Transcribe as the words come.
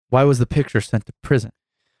Why was the picture sent to prison?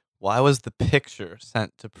 Why was the picture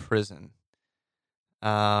sent to prison?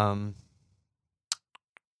 I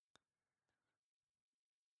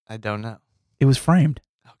don't know. It was framed.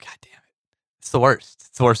 Oh, God damn it. It's the worst.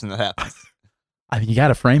 It's the worst thing that happens. I mean, you got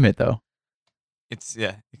to frame it, though. It's,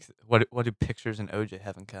 yeah. What do pictures and OJ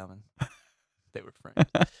have in common? They were framed.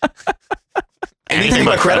 Anything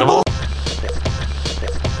but credible?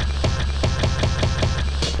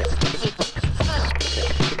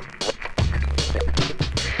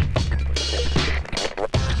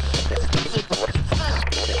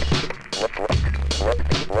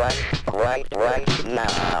 Right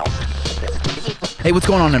now. Hey, what's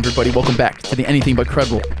going on, everybody? Welcome back to the Anything But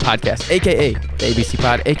Credible podcast, a.k.a. the ABC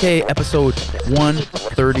Pod, a.k.a. episode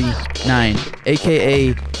 139,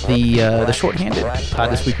 a.k.a. the shorthanded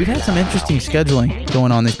pod this week. We've had some interesting scheduling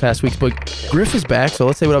going on these past weeks, but Griff is back, so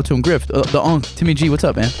let's say what up to him. Griff, the Unk, Timmy G, what's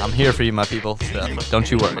up, man? I'm here for you, my people. So don't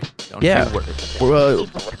you worry. Don't Yeah. you worry.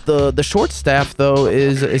 The short staff, though,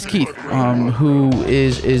 is Keith, who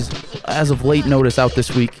is as of late notice out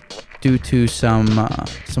this week due to a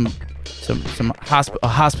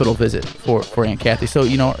hospital visit for Aunt Kathy. So,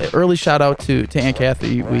 early shout out to Aunt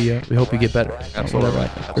Kathy. We hope you get better. Absolutely.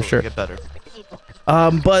 Whatever, for sure. Get better.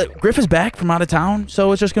 But Griff is back from out of town,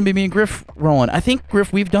 so it's just gonna be me and Griff rolling. I think,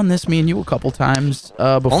 Griff, we've done this, me and you, a couple times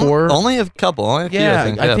before. Only a couple. Only a few, yeah,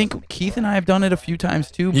 I I think. think Keith and I have done it a few times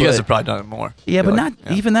too. You guys have probably done it more. Yeah, but not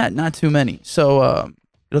even that, not too many. So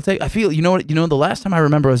it'll take. I feel the last time I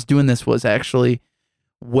remember us doing this was actually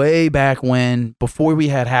way back when, before we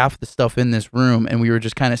had half the stuff in this room, and we were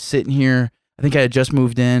just kind of sitting here. I think I had just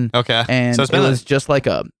moved in. Okay. And So it's it been was just like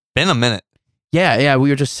been a minute. yeah.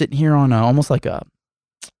 We were just sitting here on almost like a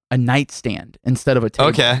nightstand instead of a table.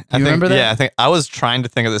 Okay. Do you remember that? Yeah, I think I was trying to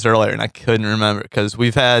think of this earlier and I couldn't remember because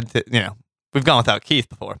we've had, we've gone without Keith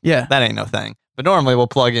before. Yeah. That ain't no thing. But normally we'll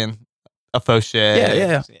plug in a faux shit.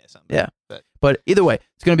 Yeah. Something. Yeah. But But either way,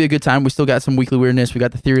 it's gonna be a good time. We still got some weekly weirdness. We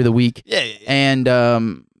got the theory of the week. yeah. And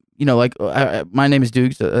my name is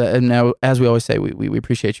Dukes, and now, as we always say, we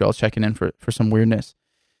appreciate you all checking in for some weirdness.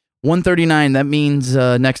 139. That means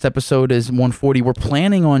next episode is 140. We're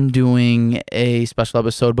planning on doing a special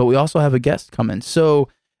episode, but we also have a guest coming, so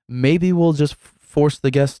maybe we'll just force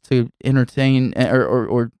the guest to entertain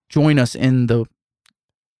or join us in the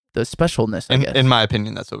specialness. I guess. In my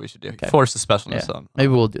opinion, that's what we should do. Okay. Force the specialness Yeah. on. Maybe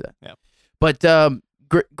we'll do that. Yeah. But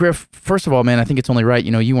Griff, first of all, man, I think it's only right.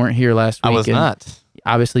 You weren't here last week. I was and not.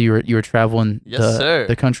 Obviously, you were traveling Yes, sir.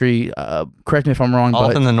 the country. Correct me if I'm wrong, All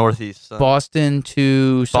but in the Northeast. So. Boston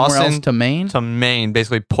to somewhere else to Maine. To Maine,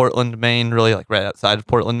 basically Portland, Maine, really like right outside of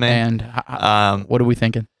Portland, Maine. And what are we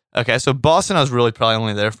thinking? Okay, so Boston, I was really probably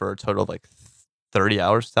only there for a total of like 30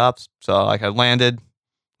 hours tops. So like I landed,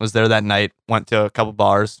 was there that night, went to a couple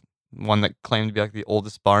bars, one that claimed to be like the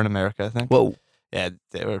oldest bar in America, I think. Whoa, Yeah,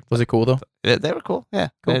 they were. was it cool though? They were cool. Yeah,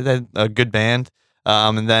 Cool. They had a good band.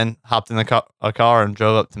 And then hopped in a car and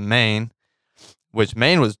drove up to Maine, which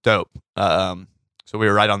Maine was dope. So we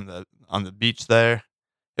were right on the beach there.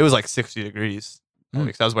 It was like 60 degrees.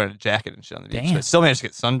 Because I was wearing a jacket and shit on the beach. Damn. But still managed to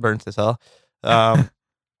get sunburnt as hell. And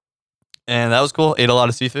that was cool. Ate a lot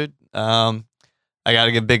of seafood. I got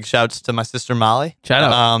to give big shouts to my sister Molly. Shout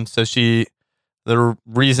out. So the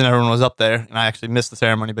reason everyone was up there, and I actually missed the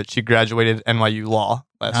ceremony, but she graduated NYU Law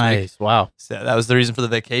last week. Nice. Wow. So that was the reason for the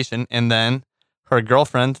vacation. And then her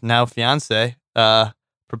girlfriend, now fiance,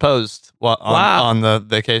 proposed on the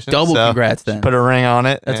vacation. Double So congrats she then. put a ring on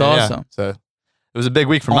it. That's and, yeah, awesome. so it was a big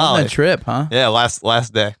week for On Molly. the trip, huh? Yeah,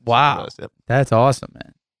 last day. Wow. Yep. That's awesome,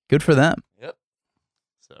 man. Good for them.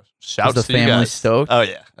 So shouts Was the to you family guys. stoked? Oh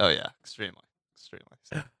yeah. Extremely.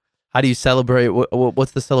 So, How do you celebrate?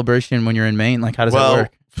 What's the celebration when you're in Maine? Like, how does that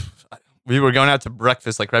work? We were going out to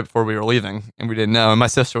breakfast like right before we were leaving, and we didn't know. And my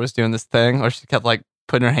sister was doing this thing where she kept like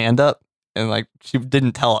putting her hand up, and like she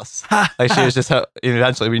didn't tell us. Like she was just.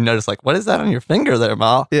 Eventually, we noticed like, what is that on your finger there,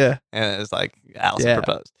 Ma? Yeah, And it was like Allison Yeah.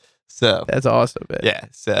 proposed. So that's awesome, man. yeah,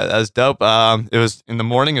 so that was dope. It was in the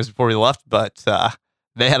morning. It was before we left, but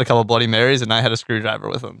they had a couple Bloody Marys, and I had a screwdriver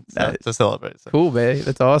with them to celebrate. So. Cool, man.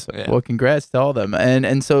 That's awesome. Yeah. Well, congrats to all of them.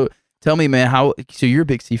 And so tell me, man, so you're a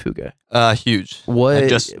big seafood guy. Huge. What? I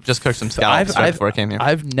just cooked some scallops right before I came here.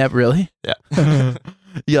 I've never really. Yeah.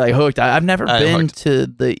 You like hooked. I've never I am been hooked. to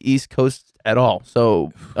the East Coast at all.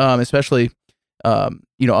 So, especially, up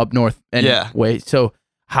north anyway. So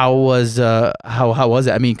how was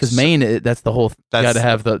it? I mean, because Maine, that's the whole. You got to That's-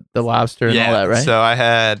 have the lobster and all that, right? So I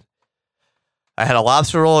had a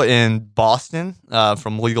lobster roll in Boston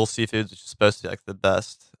from Legal Seafoods, which is supposed to be like the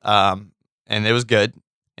best, and it was good.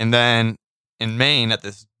 And then in Maine at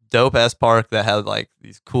this dope ass park that had like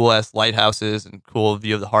these cool ass lighthouses and cool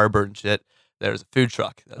view of the harbor and shit. There's a food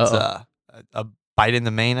truck that's a bite in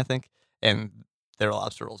the Maine, I think, and their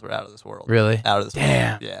lobster rolls were out of this world. Really? Out of this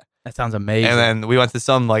Damn. world. Yeah. That sounds amazing. And then we went to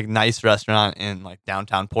some like nice restaurant in like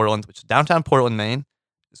downtown Portland, which downtown Portland, Maine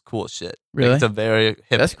is cool as shit. Like, Really? it's a very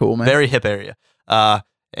hip, That's cool, man. very hip area.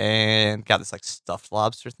 And got this like stuffed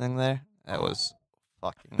lobster thing there. That was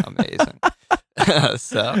fucking amazing.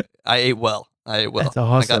 So I ate well. That's I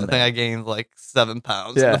awesome, think I gained like 7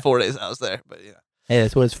 pounds in Yeah. the 4 days I was there. But yeah. Hey,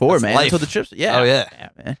 that's what it's for, That's man. life. That's what the trips. Yeah. Oh, yeah.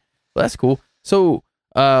 man. Well, that's cool. So,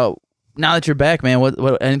 now that you're back, man,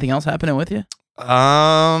 what anything else happening with you?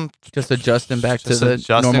 Just adjusting back to just the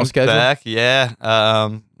adjusting normal schedule. back, yeah.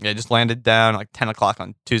 Yeah, just landed down like 10 o'clock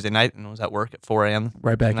on Tuesday night and was at work at 4 a.m.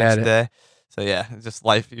 Right back the next at it. day. So yeah, it's just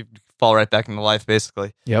life. You fall right back into life,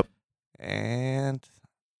 basically. Yep. And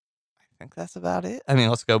I think that's about it. I mean,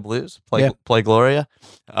 let's go Blues. Yeah. Play Gloria.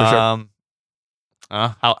 sure.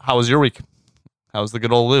 How was your week? How was the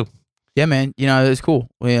good old Lou? Yeah, man. You know, it was cool.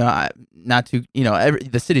 Not too. You know,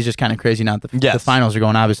 the city's just kind of crazy now. The Yes. finals are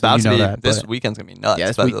going. Obviously, About you to know be, that. this but- weekend's gonna be nuts. yeah,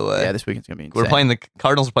 this by week, the way, yeah, this weekend's gonna be insane. we're playing the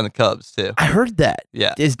Cardinals. Are playing the Cubs too. I heard that.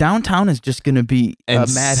 Yeah, Is downtown is just gonna be a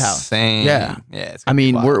madhouse. Insane. Yeah. yeah. It's I gonna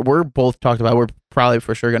be mean, wild. we're both talked about. We're probably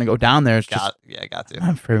for sure gonna go down there. It's just got to. I'm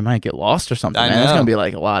afraid we might get lost or something. I Man, it's know. gonna be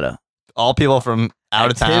like a lot of All people from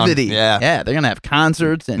out activity. of town. Yeah. yeah, they're gonna have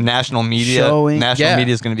concerts and National media. showing. National Yeah.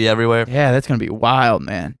 media is going to be everywhere. yeah, that's gonna be wild,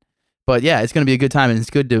 man. But yeah, it's gonna be a good time, and it's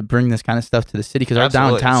good to bring this kind of stuff to the city because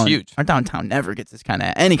Absolutely. It's huge. our downtown never gets this kind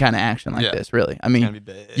of any kind of action like Yeah. this. Really, I It's mean, going to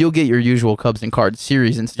be big. you'll get your usual Cubs and Cards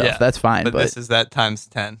series and stuff. Yeah, That's fine, but this is that times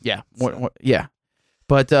 10. yeah, So- yeah.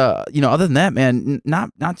 But you know, other than that, man, not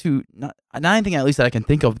anything at least that I can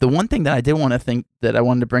think of. The one thing that I did want to think that I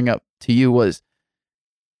wanted to bring up to you was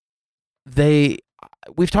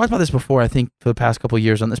we've talked about this before, I think, for the past couple of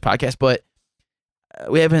years on this podcast, but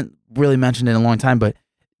we haven't really mentioned it in a long time. But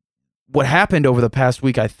what happened over the past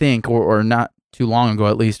week, I think, or not too long ago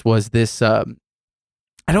at least, was this. I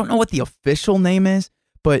don't know what the official name is,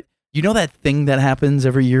 but you know that thing that happens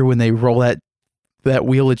every year when they roll that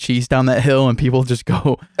wheel of cheese down that hill and people just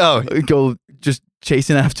go just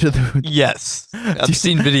chasing after the. Yes. I've you-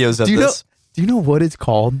 seen videos of do you know- this. Do you know what it's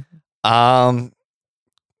called?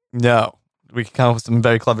 No. We can come up with some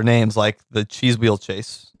very clever names like the cheese wheel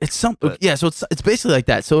chase. It's something. But- Yeah, so it's basically like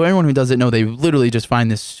that. So everyone who doesn't know, they literally just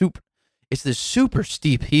find this It's this super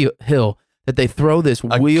steep hill that they throw this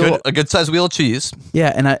wheel. A good sized wheel of cheese.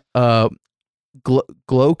 Yeah, and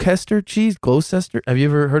Gloucester cheese. Gloucester. Have you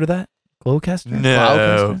ever heard of that? Gloucester.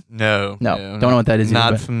 Gloucester? No. No, don't know what that is either,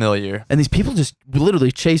 Not but- familiar. And these people just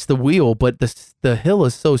literally chase the wheel, but the hill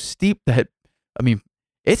is so steep that, I mean,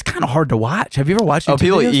 it's kind of hard to watch. Have you ever watched? Oh, YouTube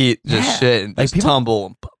people videos? eat just Yeah. shit and Like, just people-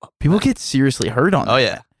 tumble. People get seriously hurt on. Oh, that.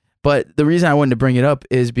 yeah. But the reason I wanted to bring it up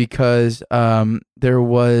is because there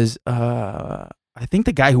was I think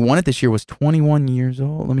the guy who won it this year was 21 years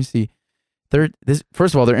old. Let me see.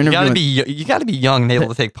 First of all, they're You interviewing gotta be young and able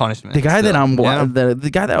to take punishment. the guy that still, I'm you know? the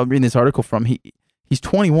guy that I'm reading this article from. He's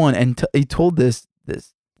 21 and he told this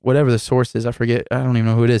whatever the source is, I forget. I don't even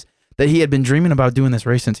know who it is. That he had been dreaming about doing this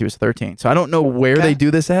race since he was 13. So I don't know where Okay. they do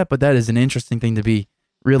this at, but that is an interesting thing to be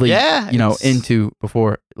really it's- into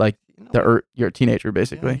before like you know, you're a teenager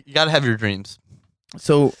basically. You gotta have your dreams.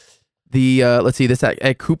 So the let's see, this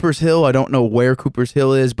at Cooper's Hill. I don't know where Cooper's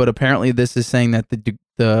Hill is, but apparently this is saying that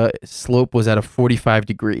the slope was at a 45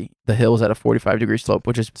 degree. The hill is at a 45 degree slope,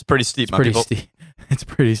 which is It's pretty steep. it's pretty steep. It's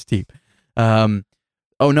pretty steep.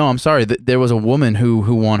 Oh no, I'm sorry. There was a woman who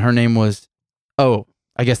won. Her name was. Oh,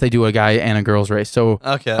 I guess they do a guy and a girls race. So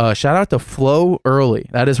Okay. shout out to Flo Early.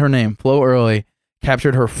 That is her name. Flo Early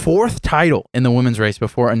captured her 4th title in the women's race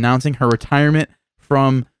before announcing her retirement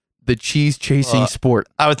from the cheese chasing sport.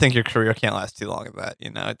 I would think your career can't last too long of that.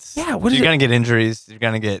 You know, it's Yeah, what is you're it? gonna get injuries. You're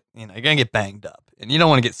gonna get banged up, and you don't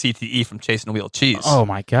want to get CTE from chasing a wheel of cheese. Oh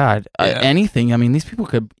my God. Yeah. Anything. I mean, these people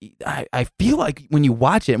could. I feel like when you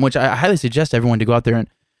watch it, which I highly suggest everyone to go out there and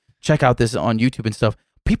check out this on YouTube and stuff.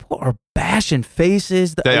 People are bashing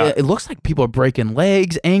faces. They are. It looks like people are breaking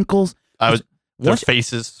legs, ankles. Their Once,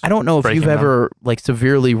 faces. I don't know if breaking you've them. ever like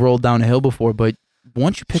severely rolled down a hill before, but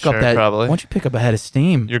once you pick Sure, up that, probably. once you pick up a head of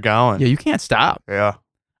steam, You're going. yeah, you can't stop. Yeah.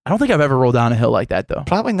 I don't think I've ever rolled down a hill like that though.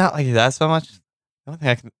 Probably not like that so much. I don't think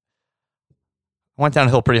I can. I went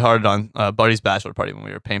downhill pretty hard on Buddy's bachelor party when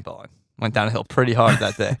we were paintballing. Went downhill pretty hard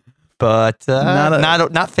that day, but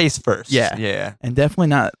not face first. Yeah. yeah, And definitely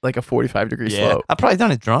not like a 45 degree yeah. slope. I've probably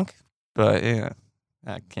done it drunk, but yeah,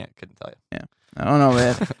 I couldn't tell you. I don't know,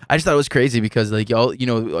 man. I just thought it was crazy because like y'all,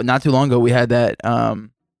 not too long ago we had that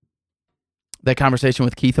that conversation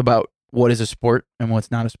with Keith about what is a sport and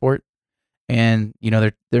what's not a sport, and you know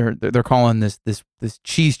they're calling this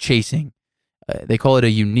cheese chasing. They call it a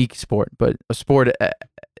unique sport, but a sport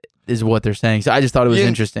is what they're saying. So I just thought it was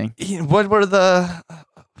interesting. What were the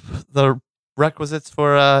requisites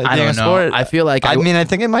for I being don't a know. sport? I feel like I mean, I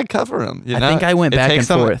think it might cover them. I think I went back and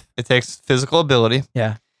forth. It takes physical ability.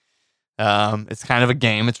 Yeah. It's kind of a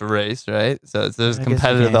game. It's a race, right? So there's I a guess a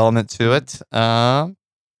competitive game. element to it.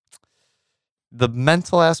 The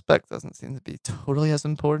mental aspect doesn't seem to be totally as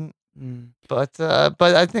important, but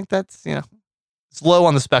I think that's it's low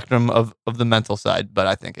on the spectrum of the mental side. But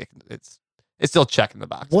I think it's still checking the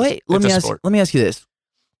box. Wait, let me ask you this: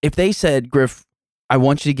 if they said, Griff, I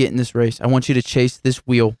want you to get in this race, I want you to chase this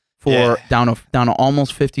wheel for down a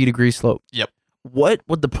almost 50-degree slope. Yep. What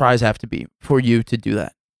would the prize have to be for you to do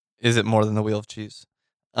that? Is it more than the wheel of cheese?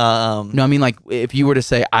 No, I mean like if you were to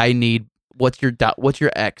say, I need what's your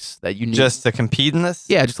X that you need just to compete in this?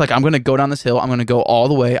 Yeah, just like I'm gonna go down this hill, I'm gonna go all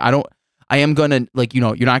the way. I am gonna like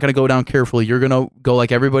you're not gonna go down carefully. You're gonna go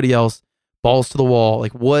like everybody else, balls to the wall.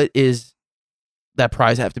 Like what is that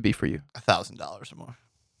prize have to be for you? $1,000 or more.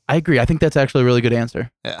 I agree. I think that's actually a really good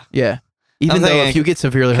answer. Yeah. Yeah. Even though if you get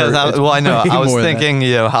severely hurt, I know. I was more than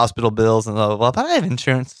thinking, hospital bills and blah, blah, blah, but I have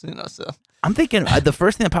insurance, so. I'm thinking the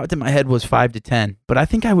first thing that popped in my head was 5 to 10, but I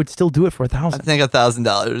think I would still do it for I $1,000. think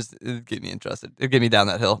 $1,000 would get me interested. It'd get me down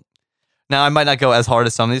that hill. Now, I might not go as hard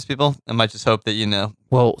as some of these people. I might just hope that,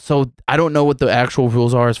 Well, so I don't know what the actual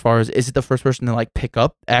rules are as far as, is it the first person to like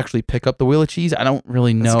actually pick up the wheel of cheese? I don't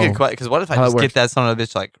really know. That's a good question, because what if I how it just get works. that son of a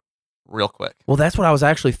bitch, like, real quick? Well, that's what I was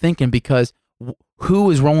actually thinking because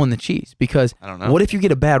who is rolling the cheese? Because I don't know. what if you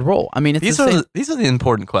get a bad roll? I mean, it's These the same. are the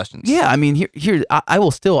important questions. Yeah, I mean, here I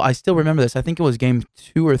still remember this. I think it was game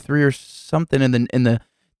 2 or 3 or something in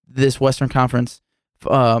this Western Conference,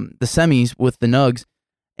 the semis with the Nugs,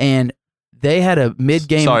 and they had a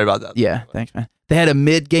mid-game. Sorry about that. Yeah, thanks, man. They had a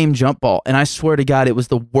mid-game jump ball, and I swear to God, it was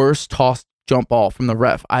the worst tossed jump ball from the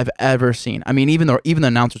ref I've ever seen. I mean, even the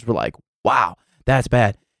announcers were like, "Wow, that's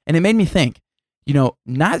bad," and it made me think.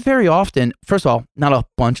 Not very often. First of all, not a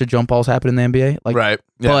bunch of jump balls happen in the NBA. Like, right.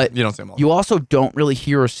 Yeah, but you don't see them all. you also don't really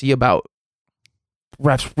hear or see about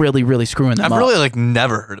refs really, really screwing them I've up. really like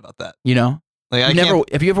never heard about that. Like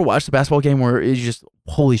Have you ever watched a basketball game where it's just,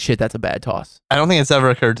 holy shit, that's a bad toss? I don't think it's ever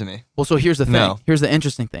occurred to me. Well, so here's the thing. No. Here's the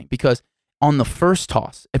interesting thing. Because on the first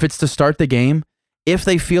toss, if it's to start the game, if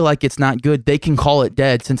they feel like it's not good, they can call it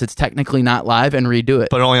dead since it's technically not live and redo it.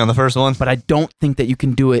 But only on the first one? But I don't think that you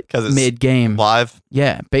can do it 'Cause it's mid-game. Live?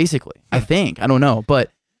 Yeah, basically. I think. I don't know.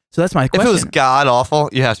 But so that's my question. If it was god awful,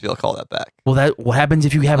 you have to be able to call that back. Well, what happens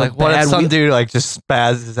if you have Like, a what bad if some wheel- dude like just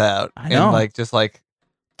spazzes out I know. and like just like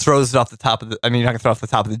throws it off the top of the? I mean, you're not gonna throw it off the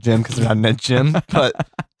top of the gym because they're not in a gym, but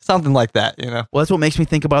something like that, Well, that's what makes me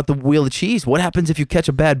think about the wheel of cheese. What happens if you catch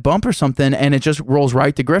a bad bump or something and it just rolls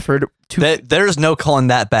right to Grifford? There's no calling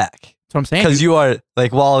that back. That's what I'm saying. Because you are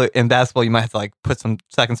like, while in basketball, you might have to like put some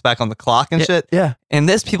seconds back on the clock and shit. Yeah. And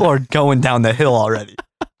this, people are going down the hill already.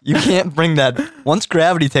 You can't bring that. Once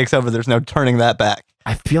gravity takes over, there's no turning that back.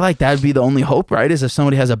 I feel like that would be the only hope, right? Is if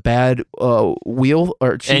somebody has a bad wheel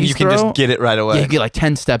or cheese And you can throw. just get it right away. Yeah, you get like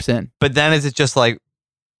 10 steps in. But then is it just like,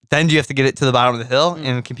 then do you have to get it to the bottom of the hill?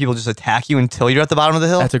 And can people just attack you until you're at the bottom of the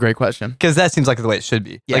hill? That's a great question. Because that seems like the way it should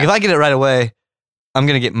be. Yeah. Like if I get it right away, I'm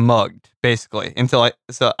going to get mugged, basically,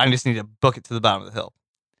 so I just need to book it to the bottom of the hill.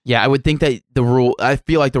 Yeah, I would think that I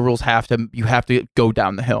feel like the rules you have to go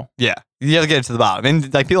down the hill. Yeah. You have to get it to the bottom.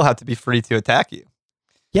 And like people have to be free to attack you.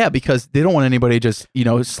 Yeah, because they don't want anybody just,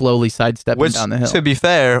 slowly sidestepping Which, down the hill. to be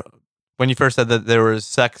fair, when you first said that there was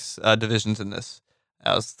sex divisions in this,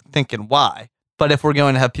 I was thinking, why? But if we're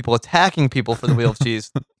going to have people attacking people for the wheel of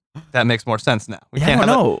cheese, that makes more sense now. We can't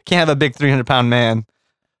have a big 300-pound man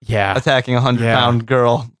attacking a 100-pound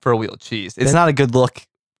girl for a wheel of cheese. It's not a good look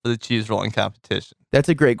for the cheese rolling competition. That's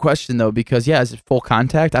a great question, though, because, is it full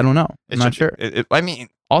contact? I don't know. I'm not sure. I mean...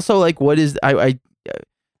 Also, like, what is...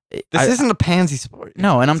 This isn't a pansy sport.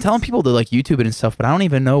 No, and I'm telling people to, like, YouTube it and stuff, but I don't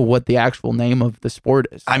even know what the actual name of the sport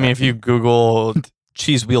is. I mean, if you Google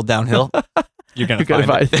cheese wheel downhill, you're going to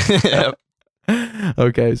find it. Yep.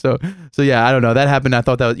 Okay, so yeah, I don't know. That happened. I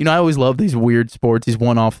thought that was, I always love these weird sports, these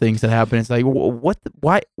one-off things that happen. It's like,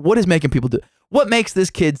 what is making people do? What makes this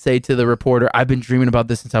kid say to the reporter, "I've been dreaming about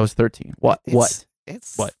this since I was 13"? What?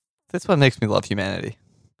 That's what makes me love humanity.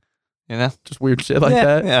 Just weird shit like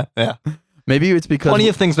that. Yeah. Maybe it's because plenty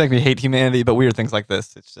of things make me hate humanity, but weird things like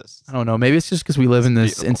this, it's just... I don't know. Maybe it's just because we live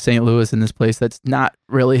in St. Louis, in this place that's not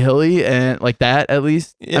really hilly and like that. At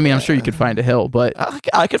least, I mean, I'm sure you could find a hill, but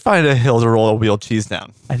I could find a hill to roll a wheel cheese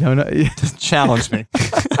down. I don't know. Just challenge me.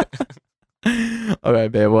 All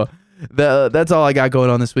right, babe. Well, That's all I got going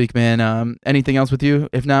on this week, man. Anything else with you?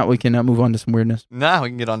 If not, we can move on to some weirdness. Nah, we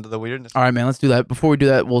can get on to the weirdness. All right, man. Let's do that. Before we do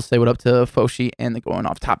that, we'll say what up to Foshi and the Going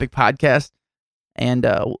Off Topic podcast, and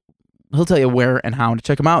he'll tell you where and how to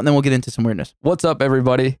check him out, and then we'll get into some weirdness. What's up,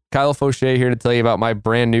 everybody? Kyle Fauché here to tell you about my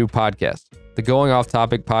brand new podcast, the Going Off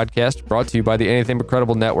Topic podcast, brought to you by the Anything But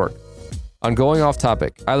Credible Network. On Going Off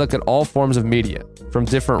Topic, I look at all forms of media from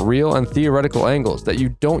different real and theoretical angles that you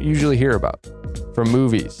don't usually hear about. From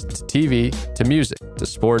movies, to TV, to music, to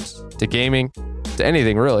sports, to gaming, to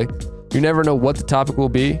anything really. You never know what the topic will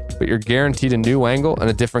be, but you're guaranteed a new angle and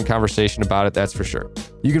a different conversation about it, that's for sure.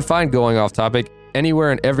 You can find Going Off Topic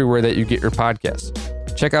anywhere and everywhere that you get your podcasts.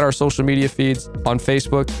 Check out our social media feeds on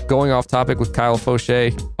Facebook, Going Off Topic with Kyle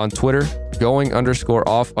Fauché, on Twitter, going_off_topic,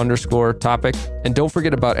 and don't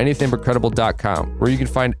forget about anythingbutcredible.com, where you can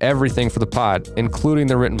find everything for the pod, including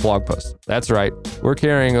the written blog posts. That's right, we're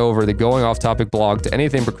carrying over the Going Off Topic blog to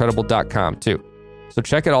anythingbutcredible.com too. So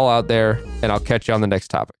check it all out there, and I'll catch you on the next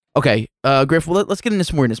topic. Okay, Griff, well, let's get into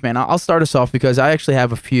some weirdness, man. I'll start us off because I actually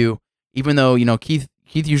have a few, even though, Keith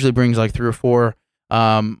usually brings like 3 or 4.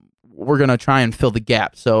 We're going to try and fill the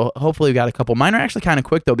gap. So hopefully we got a couple. Mine are actually kind of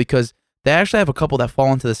quick, though, because they actually have a couple that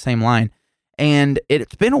fall into the same line. And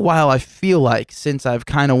it's been a while, I feel like, since I've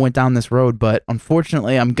kind of went down this road. But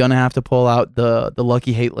unfortunately, I'm going to have to pull out the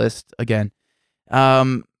lucky hate list again.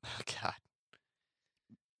 God.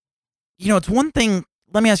 It's one thing.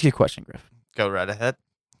 Let me ask you a question, Griff. Go right ahead.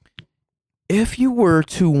 If you were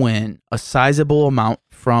to win a sizable amount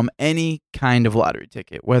from any kind of lottery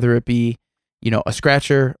ticket, whether it be a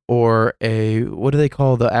scratcher or what do they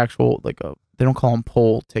call the actual, they don't call them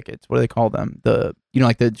poll tickets. What do they call them? The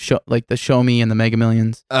Show Me and the Mega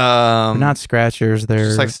Millions. They're not scratchers. They're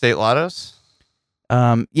just like state lottos.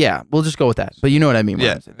 Yeah, we'll just go with that. But you know what I mean.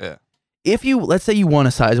 Yeah. If let's say you won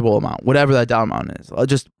a sizable amount, whatever that dollar amount is,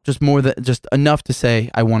 just more than just enough to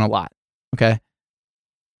say I won a lot. Okay.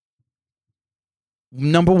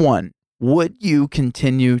 Number 1, would you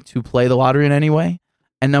continue to play the lottery in any way?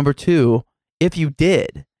 And number 2, if you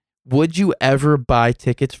did, would you ever buy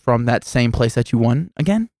tickets from that same place that you won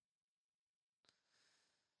again?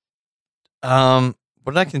 I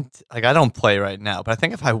don't play right now, but I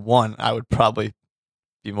think if I won, I would probably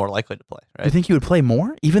be more likely to play. Right? You think you would play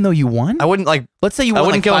more, even though you won? I wouldn't Let's say you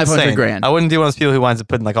won like 500 grand. I wouldn't be one of those people who winds up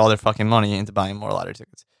putting like all their fucking money into buying more lottery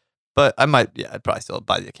tickets. But I might, I'd probably still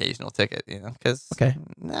buy the occasional ticket, because okay,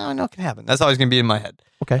 I know it can happen. That's always gonna be in my head.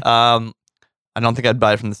 Okay. I don't think I'd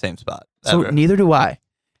buy it from the same spot. So ever. neither do I.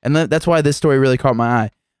 And that's why this story really caught my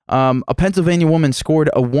eye. A Pennsylvania woman scored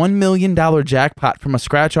a $1 million jackpot from a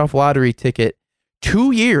scratch-off lottery ticket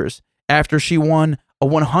 2 years after she won a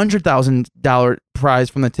 $100,000 prize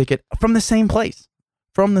from the ticket from the same place,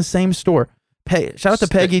 from the same store. Shout out to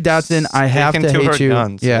Peggy Dotson. I have to hate you.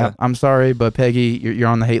 Guns, yeah, I'm sorry, but Peggy, you're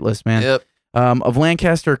on the hate list, man. Yep. Of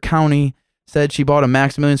Lancaster County said she bought a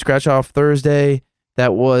Maximilian scratch-off Thursday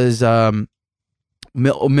that was $1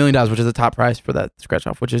 million, which is the top prize for that scratch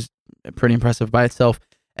off, which is pretty impressive by itself.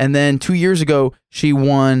 And then 2 years ago, she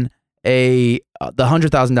won the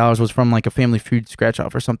 $100,000 was from like a Family Feud scratch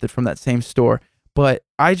off or something from that same store. But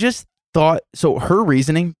I just thought, so her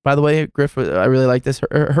reasoning, by the way, Griff, I really like this.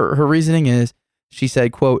 Her reasoning is, she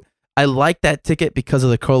said, quote, "I like that ticket because of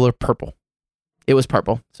the color purple. It was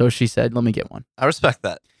purple. So she said, let me get one." I respect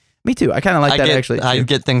that. Me too. I kind of like that actually. I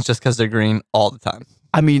get things just because they're green all the time.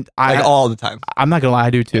 I mean, all the time. I'm not gonna lie, I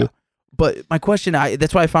do too. Yeah. But my question,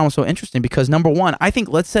 that's why I found it so interesting, because number 1, I think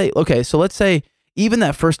let's say even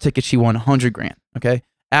that first ticket she won 100 grand. Okay,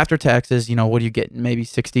 after taxes, what do you get? Maybe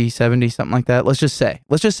 60, 70, something like that. Let's just say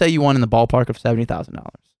you won in the ballpark of $70,000.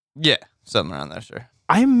 Yeah, something around there, sure.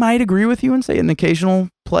 I might agree with you and say an occasional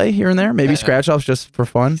play here and there, maybe scratch offs just for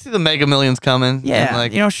fun. You see the Mega Millions coming.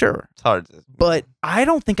 Yeah, sure. It's hard to. But I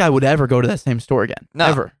don't think I would ever go to that same store again. No,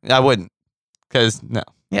 ever. I wouldn't. Because no.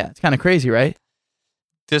 Yeah, it's kind of crazy, right?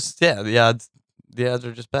 Just the odds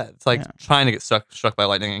are just bad. It's like trying to get struck by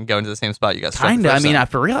lightning and go into the same spot you got struck. Kinda. I mean,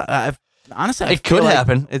 for real, honestly, it could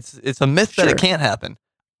happen. It's a myth that it can't happen,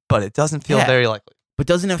 but it doesn't feel very likely. But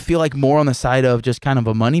doesn't it feel like more on the side of just kind of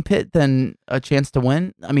a money pit than a chance to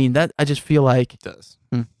win? I mean, I just feel like it does.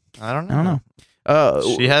 I don't know.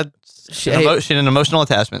 She had an emotional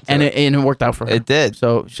attachment to it. And it worked out for her. It did.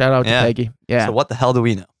 So shout out to Peggy. Yeah. So what the hell do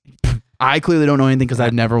we know? I clearly don't know anything because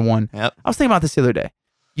I've never won. Yep. I was thinking about this the other day.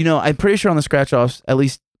 I'm pretty sure on the scratch offs, at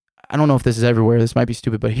least, I don't know if this is everywhere. This might be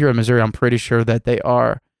stupid, but here in Missouri, I'm pretty sure that they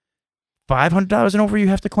are $500 and over you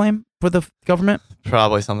have to claim for the government.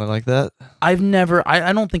 Probably something like that. I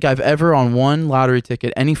don't think I've ever on one lottery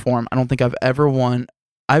ticket, any form, I don't think I've ever won.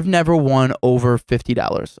 I've never won over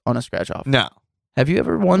 $50 on a scratch off. No. Have you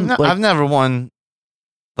ever won? No, like, I've never won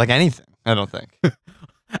like anything. I don't think.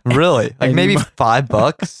 Really, like maybe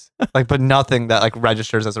 $5, like, but nothing that like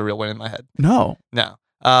registers as a real win in my head. no. No.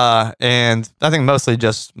 And I think mostly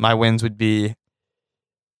just my wins would be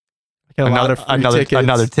I got a lot of free tickets.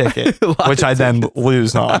 another ticket, A lot which of I then tickets.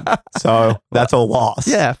 lose on. So that's a loss.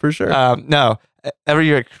 Yeah, for sure. No. Every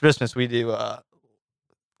year at Christmas we do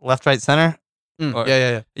left, right, center. or-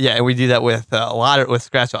 yeah. Yeah, and we do that with a lot with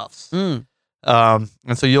scratch offs. And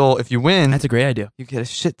so if you win, That's a great idea. you get a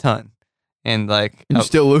shit ton, and like And you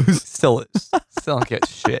still lose. still lose, still don't get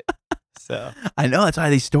shit. So I know, that's why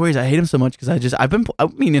these stories, I hate them so much because I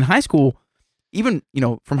mean, in high school, even,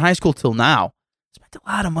 from high school till now, spent a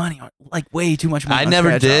lot of money on, like, way too much money. I on never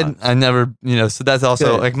scratch did. offs. I never, so that's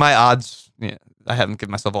also Good. like my odds. I haven't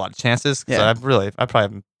given myself a lot of chances because Yeah. I probably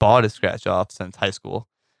haven't bought a scratch off since high school.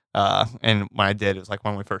 And when I did, it was like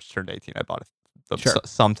when we first turned 18. I bought it Sure.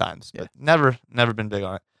 sometimes, Yeah. but never been big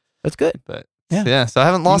on it. That's good. But Yeah. yeah, so I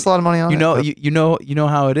haven't lost a lot of money on You it. know, but- you know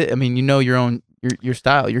how it is. I mean, you know your own your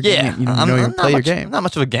style, your yeah, game. You know, I'm you not play your much, game. Not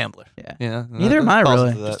much of a gambler. Yeah. Yeah, Neither am I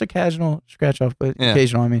really. Just a casual scratch off, but Yeah.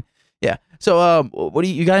 occasional. I mean, yeah. So, what do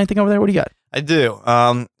you got? Anything over there? What do you got? I do.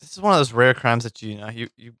 This is one of those rare crimes that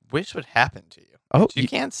you wish would happen to you. Oh, You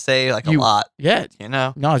can't say like a you- lot. yeah. You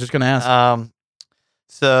know. No, I was just gonna ask.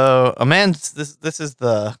 So a man. This is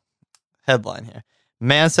the headline here.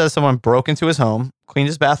 Man says someone broke into his home, cleaned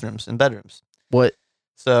his bathrooms and bedrooms. What?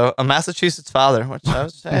 So a Massachusetts father, which I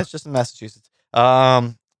was it's just in Massachusetts,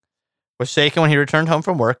 was shaken when he returned home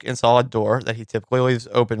from work and saw a door that he typically leaves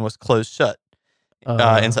open was closed shut.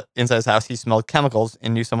 Inside his house, he smelled chemicals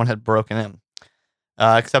and knew someone had broken in.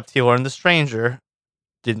 Except he learned the stranger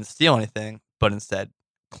didn't steal anything, but instead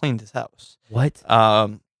cleaned his house. What?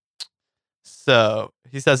 So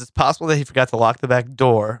he says it's possible that he forgot to lock the back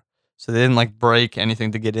door, so they didn't like break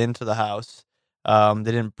anything to get into the house. They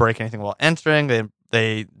didn't break anything while entering.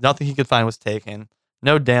 They nothing he could find was taken.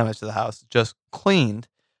 No damage to the house, just cleaned.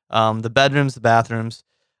 The bedrooms, the bathrooms.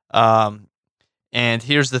 And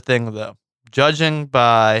here's the thing though. Judging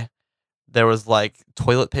by there was like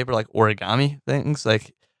toilet paper, like origami things,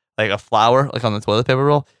 like a flower, like on the toilet paper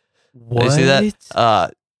roll. What? You see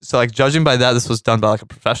that? So like judging by that, this was done by like a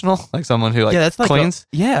professional, like someone who like yeah, that's like cleans.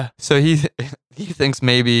 yeah. So he thinks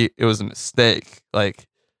maybe it was a mistake, like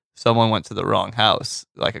someone went to the wrong house,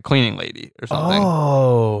 like a cleaning lady or something,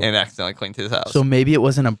 Oh. and accidentally cleaned his house. So maybe it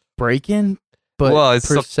wasn't a break-in, but well, it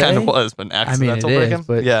per se, kind of was, but an accidental it is, break-in.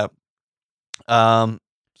 but- Yeah.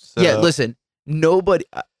 So yeah. Listen, nobody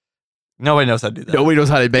nobody knows how to do that. knows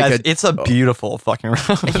how to make Guys, a it's a beautiful fucking room.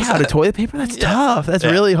 yeah, the toilet paper. That's Yeah. tough. That's Yeah.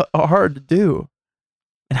 really hard to do.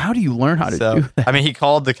 And how do you learn how to So, do that? I mean, he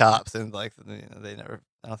called the cops and like they never.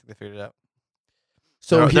 I don't think they figured it out.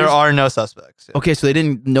 So there here's- are no suspects. Yeah. okay, so they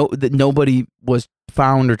didn't know that nobody was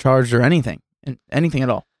found or charged or anything at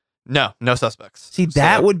all. No suspects. See,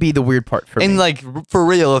 that So- would be the weird part for me. and like for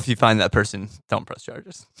real, if you find that person, don't press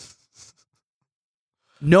charges.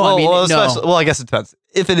 no, well, I mean, well, no. especially- well, I guess it depends.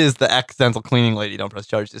 If it is the accidental cleaning lady, don't press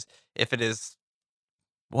charges. If it is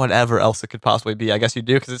whatever else it could possibly be, I guess you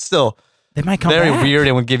do because it's still They might come very back. weird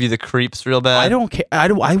and would give you the creeps real bad. I don't care.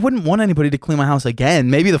 I wouldn't want anybody to clean my house again.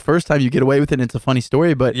 Maybe the first time you get away with it, and it's a funny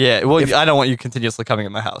story, but Yeah, well, If- I don't want you continuously coming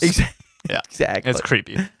in my house. Yeah. exactly. It's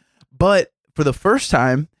creepy. But for the first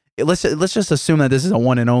time, let's just assume that this is a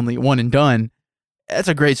one and only, one and done. That's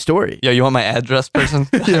a great story. Yo, you want my address, person?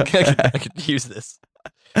 Yeah. I could use this.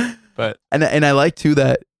 But And I like too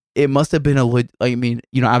that it must have been I mean,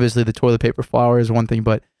 obviously the toilet paper flower is one thing,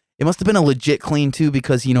 but it must have been a legit clean too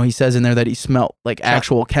because he says in there that he smelt like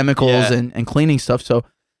actual chemicals Yeah. and cleaning stuff. So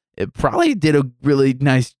it probably did a really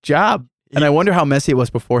nice job. And I wonder how messy it was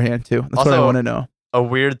beforehand too. That's what I Also- want to know. a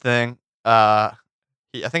weird thing. I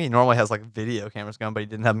think he normally has like video cameras going, but he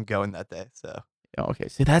didn't have them going that day. So Okay,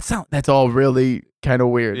 see that's all really kind of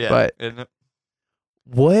weird. yeah, But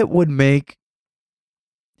what would make?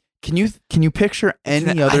 Can you picture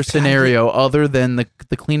any I- other I- scenario other than the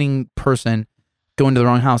cleaning person going to the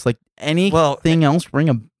wrong house? Like anything else ring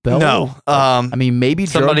a bell? no. I mean, maybe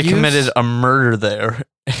Somebody drug committed use? a murder there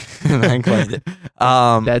and then claimed it.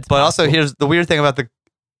 That's but also possible. here's the weird thing about if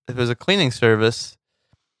it was a cleaning service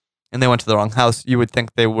and they went to the wrong house, you would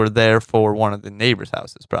think they were there for one of the neighbors'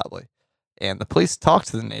 houses probably. And the police talked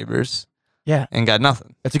to the neighbors Yeah, and got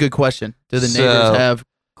nothing. that's a good question. Do the So- neighbors have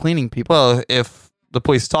cleaning people? Well, if the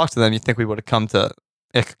police talked to them, you'd think we would have come to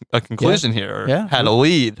a conclusion here or Yeah. had a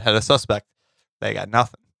lead, had a suspect. They got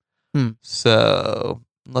nothing. Hmm. So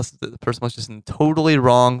unless the person was just in totally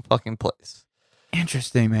wrong fucking place.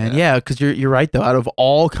 Interesting, man. Yeah. Yeah, because you're right though. Out of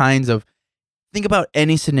all kinds of think about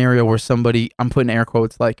any scenario where somebody, I'm putting air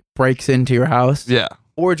quotes, like breaks into your house Yeah.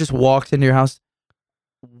 or just walks into your house.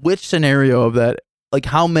 Which scenario of that, like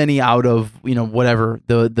how many out of, whatever,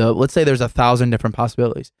 the let's say there's 1,000 different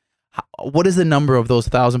possibilities. What is the number of those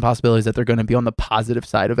 1,000 possibilities that they're going to be on the positive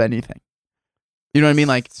side of anything? You know what I mean?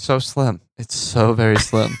 Like, It's so slim. It's so very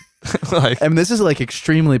slim. Like, and this is like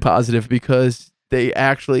extremely positive because they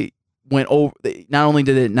actually went over. Not only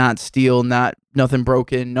did it not steal, nothing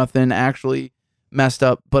broken, nothing actually messed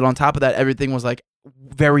up, but on top of that, everything was like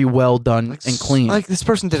very well done and clean. Like this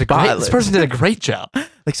person did a great job.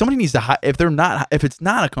 Like somebody needs to hire. If it's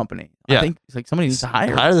not a company, I think it's like somebody needs to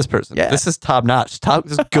hire. Hire this person. Yeah. This is top notch.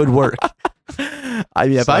 This is good work. I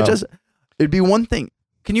mean, So- it'd be one thing.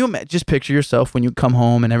 Can you imagine? Just picture yourself when you come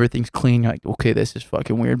home and everything's clean. You're like, okay, this is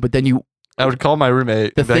fucking weird. But then I would call my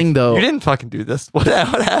roommate. The and be thing, like, though- you didn't fucking do this. What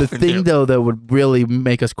happened? the thing though that would really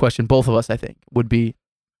make us question, both of us, I think, would be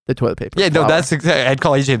the toilet paper. Yeah, no, flour. that's exactly. I'd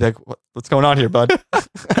call AJ and be like, what's going on here, bud?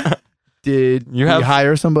 Did You you have-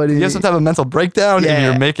 hire somebody? You have some type of mental breakdown, Yeah. and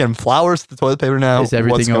you're making flowers to the toilet paper now. Is What's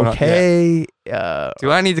everything going on? okay?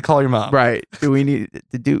 Do I need to call your mom? Right. Do we need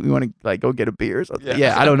to do? We want to like go get a beer or something? Yeah.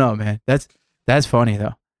 Yeah. I don't know, man. That's funny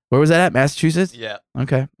though. Where was that at? Massachusetts? Yeah.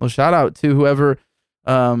 Okay. Well, shout out to whoever.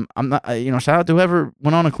 I'm not. Shout out to whoever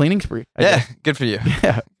went on a cleaning spree. I Yeah. guess. Good for you.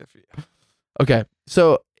 Yeah. Good for you. Okay.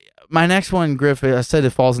 So my next one, Griff, I said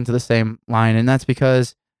it falls into the same line, and that's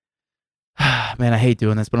because, man, I hate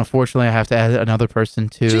doing this, but unfortunately, I have to add another person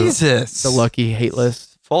to Jesus. the lucky hate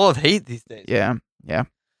list. Full of hate these days. Yeah. Yeah.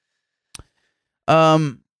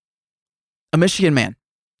 A Michigan man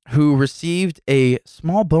who received a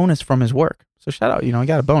small bonus from his work. So shout out, I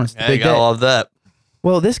got a bonus. It's a Yeah, you big gotta day. love that.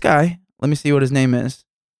 Well, this guy, let me see what his name is.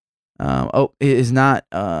 It is not.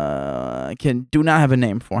 Do not have a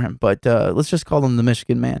name for him, but let's just call him the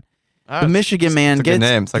Michigan man. The Michigan man It's a good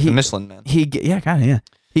gets name. It's like the Michelin man.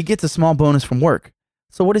 He gets a small bonus from work.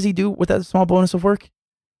 So what does he do with that small bonus of work?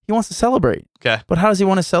 He wants to celebrate. Okay. But how does he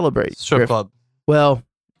want to celebrate? Strip Griff? club. Well,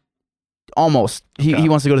 almost. Okay. He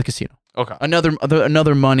wants to go to the casino. Okay.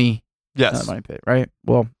 Another money. Yes. Money pit, right?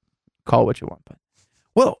 Well, call it what you want, but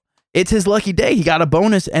it's his lucky day. He got a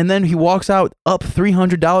bonus, and then he walks out up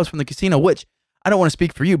 $300 from the casino. Which I don't want to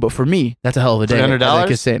speak for you, but for me, that's a hell of a day at $300?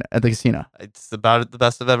 the casino. It's about the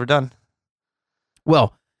best I've ever done.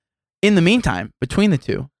 Well, in the meantime, between the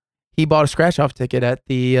two, he bought a scratch-off ticket at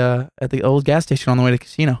the old gas station on the way to the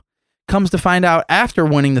casino. Comes to find out, after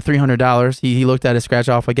winning the $300, he looked at his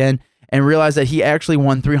scratch-off again and realized that he actually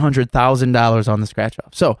won $300,000 on the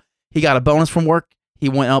scratch-off. So he got a bonus from work. He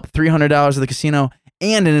went up $300 at the casino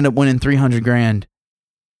and ended up winning $300,000.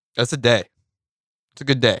 That's a day. It's a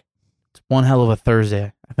good day. It's one hell of a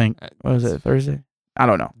Thursday, I think. What was it, Thursday? I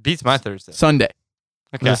don't know. Beats my Thursday. Sunday.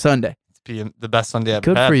 It Okay. was a Sunday. It's be the best Sunday I've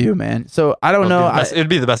Good ever had. for you, man. So I don't know. It'd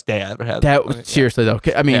be the best day I ever had. Seriously, though.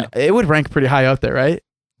 I mean, it would rank pretty high up there, right?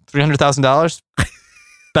 $300,000.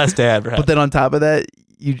 Best day I ever had. But then on top of that,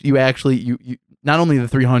 you actually not only the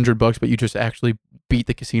 $300, but you just actually beat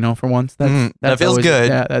the casino for once. That feels good.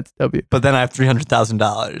 Yeah, that's W. But then I have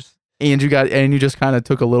 $300,000. And you just kind of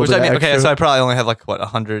took a little Which bit. I mean, extra. okay, so I probably only have like what,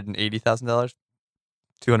 $180,000,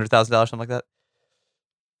 $200,000, something like that.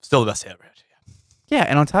 Still the best day I ever had. Yeah,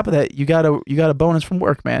 and on top of that, you got a bonus from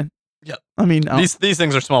work, man. Yep. I mean, These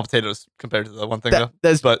things are small potatoes compared to the one thing, though.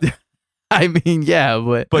 that's. But I mean, yeah,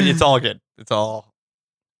 but it's all good. It's all.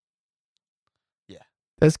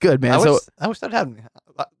 that's good, man. I wish that happened.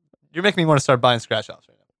 You're making me want to start buying scratch offs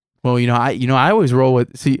right now. Well, I always roll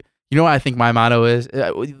with. See, what I think my motto is.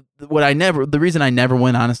 The reason I never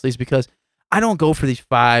win, honestly, is because I don't go for these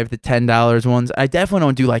 $5 to $10 ones. I definitely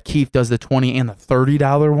don't do like Keith does the $20 and the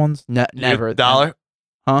 $30 ones. Never. $1?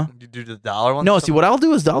 Huh? You do the dollar one? No, see, what I'll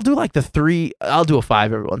do is I'll do like the $3. I'll do a $5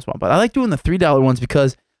 every once in a while, but I like doing the $3 ones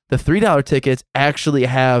because the $3 tickets actually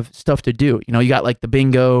have stuff to do. You got like the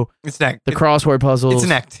bingo, It's the crossword puzzles. It's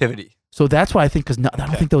an activity. So that's why I think, because I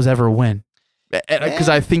don't think those ever win. Because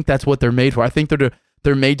I think that's what they're made for. I think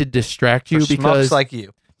they're made to distract you For because schmucks like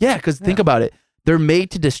you. yeah, because think about it. They're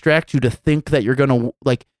made to distract you to think that you're gonna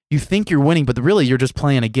you think you're winning, but really you're just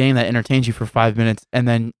playing a game that entertains you for 5 minutes, and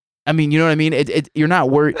then you know what I mean. You're not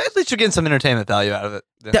worried. At least you're getting some entertainment value out of it.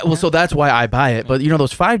 So that's why I buy it. But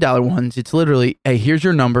those $5 ones, it's literally, hey, here's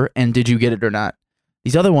your number, and did you get it or not?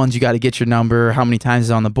 These other ones, you got to get your number. How many times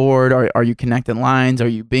is on the board? Are you connecting lines? Are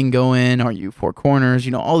you bingoing? Are you four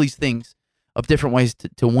corners? All these things of different ways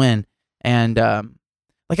to win. And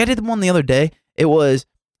like I did the one the other day. It was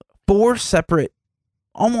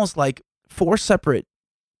almost like four separate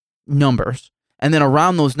numbers, and then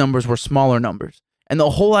around those numbers were smaller numbers. And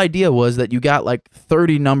the whole idea was that you got like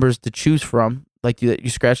 30 numbers to choose from, like you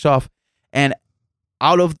scratched off. And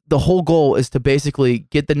out of the whole goal is to basically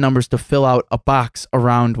get the numbers to fill out a box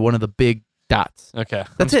around one of the big dots. Okay.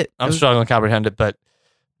 That's it. I'm struggling to comprehend it, but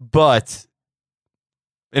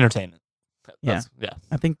entertainment. Yeah. Yeah.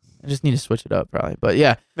 I think I just need to switch it up probably. But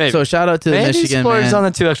yeah. Maybe. So shout out to Maybe Michigan, splurge man. on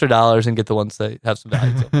the $2 extra and get the ones that have some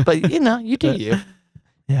value to them. But you do you.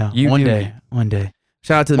 Yeah. You one do day. One day.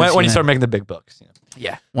 Shout out to the When Michigan you start man. making the big bucks. Yeah.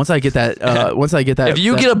 Yeah. Once I get that If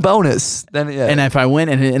you get a bonus, then yeah. and if I win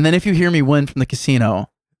and then if you hear me win from the casino,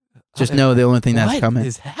 just know the only thing that's coming. What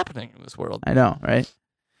is happening in this world? I know, right?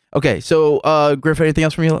 Okay, so Griff, anything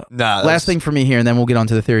else from you? Nah. Last thing for me here, and then we'll get on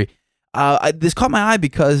to the theory. This caught my eye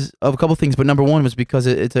because of a couple things, but number one was because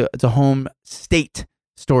it's a home state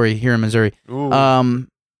story here in Missouri.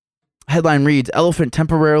 Headline reads: Elephant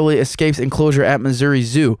temporarily escapes enclosure at Missouri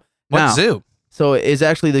Zoo. What Now, zoo? So it's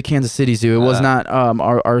actually the Kansas City Zoo. It was not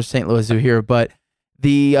our St. Louis Zoo here, but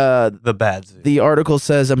the bad zoo. the article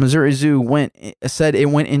says a Missouri Zoo said it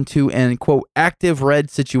went into an quote active red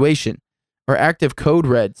situation or active code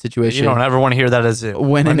red situation. You don't ever want to hear that as zoo.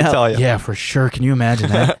 When Let me tell you. yeah, for sure. Can you imagine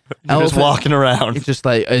that? You're just walking around. It's just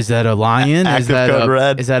like, is that a lion? Active Is that code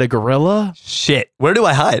red. Is that a gorilla? Shit. Where do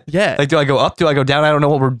I hide? Yeah. Like, do I go up? Do I go down? I don't know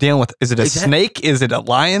what we're dealing with. Is it a snake? Is it a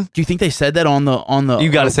lion? Do you think they said that on the? You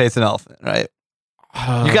got to say it's an elephant, right?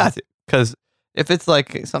 You got to. Because if it's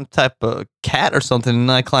like some type of cat or something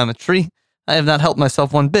and I climb a tree, I have not helped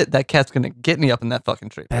myself one bit. That cat's going to get me up in that fucking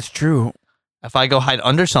tree. That's true. If I go hide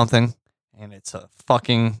under something and it's a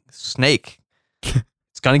fucking snake,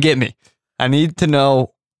 it's going to get me. I need to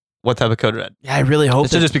know what type of code red. Yeah, I really hope.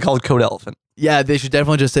 It should just be called code elephant. Yeah, they should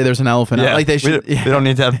definitely just say there's an elephant. Yeah, Like they should. We don't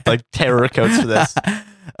need to have like terror codes for this.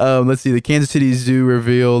 Let's see. The Kansas City Zoo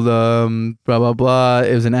revealed blah blah blah.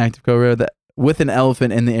 It was an active code red that with an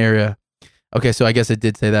elephant in the area. Okay, so I guess it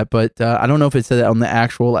did say that, but I don't know if it said that on the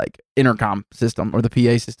actual like intercom system or the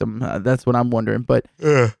PA system. That's what I'm wondering. But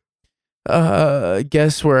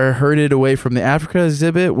guests were herded away from the Africa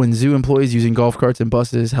exhibit when zoo employees using golf carts and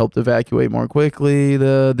buses helped evacuate more quickly.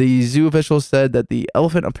 The zoo officials said that the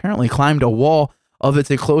elephant apparently climbed a wall of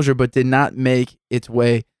its enclosure but did not make its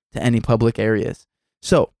way to any public areas.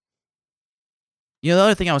 So, the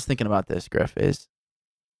other thing I was thinking about this, Griff, is,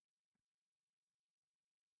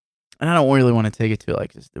 and I don't really want to take it to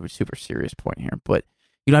like a super serious point here, but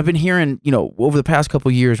I've been hearing, over the past couple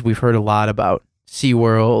of years, we've heard a lot about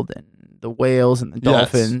SeaWorld and the whales and the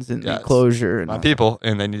dolphins and the enclosure. And my people,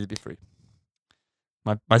 and they need to be free.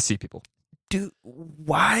 My sea people. Dude,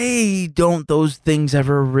 why don't those things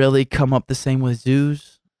ever really come up the same with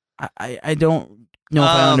zoos? I don't know if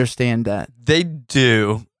I understand that. They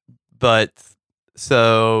do, but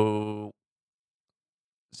so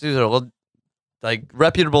zoos are like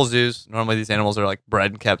reputable zoos. Normally, these animals are like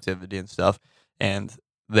bred in captivity and stuff, and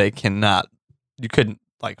you couldn't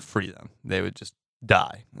like free them. They would just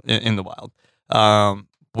die in the wild.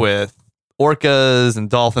 With orcas and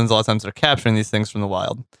dolphins, a lot of times they're capturing these things from the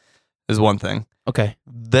wild is one thing. Okay.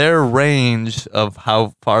 Their range of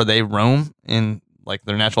how far they roam in like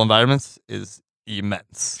their natural environments is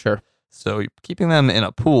immense. Sure. So keeping them in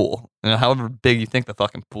a pool, however big you think the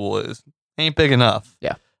fucking pool is, ain't big enough.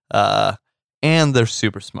 Yeah. And they're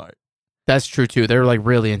super smart. That's true too. They're like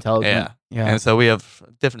really intelligent. Yeah. Yeah. And so we have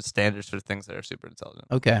different standards for things that are super intelligent.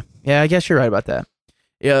 Okay. Yeah, I guess you're right about that.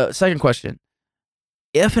 Yeah. Second question: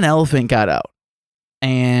 if an elephant got out,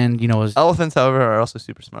 and was Elephants, however, are also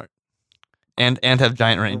super smart, and have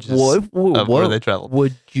giant ranges of where they travel. What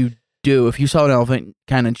would you do if you saw an elephant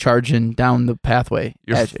kind of charging down the pathway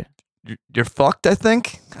at you? You're fucked. I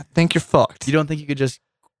think you're fucked. You don't think you could just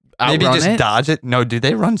maybe outrun just it? dodge it? No, dude,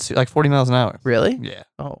 they run like 40 miles an hour. Really? Yeah.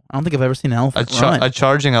 Oh, I don't think I've ever seen an elephant run. A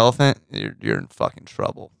charging elephant, you're in fucking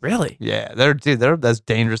trouble. Really? Yeah, they're as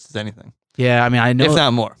dangerous as anything, Yeah, I mean, I know. if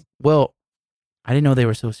not more. Well, I didn't know they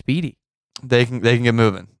were so speedy. They can get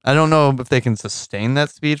moving. I don't know if they can sustain that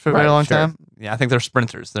speed for a very Right, long sure. time. Yeah, I think they're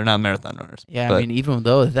sprinters. They're not marathon runners. Yeah, but, I mean, even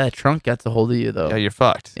though that trunk gets a hold of you, though. yeah, you're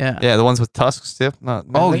fucked. Yeah. Yeah, the ones with tusks too. No, man,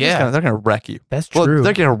 Oh, they're just yeah. they're gonna wreck you. That's Well, true.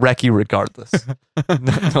 they're gonna wreck you regardless,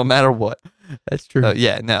 no matter what. That's true.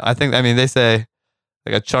 Yeah, no, I mean, they say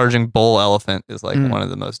like a charging bull elephant is like Mm. one of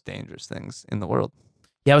the most dangerous things in the world.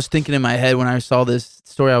 Yeah, I was thinking in my head when I saw this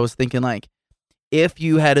story, I was thinking like, if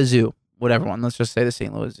you had a zoo, whatever one, let's just say the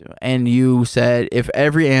St. Louis Zoo, and you said if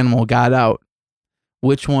every animal got out,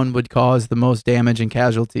 which one would cause the most damage and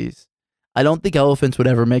casualties? I don't think elephants would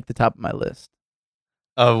ever make the top of my list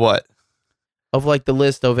Of what? of like the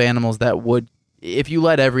list of animals that would, if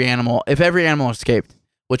every animal escaped,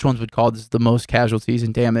 which ones would cause the most casualties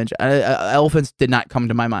and damage? Elephants did not come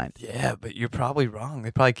to my mind. Yeah, but you're probably wrong.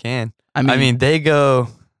 They probably can. I mean they go.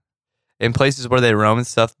 in places where they roam and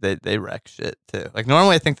stuff, they wreck shit too. Like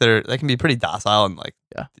normally I think they can be pretty docile and like,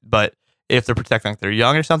 but if they're protecting like they're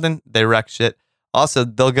young or something, they wreck shit. Also,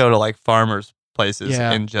 they'll go to like farmers' places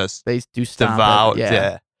and just they do stomp devour. it.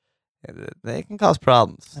 Yeah. They can cause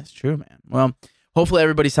problems. That's true, man. Well, hopefully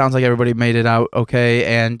everybody sounds like everybody made it out okay.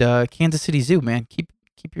 And Kansas City Zoo, man, keep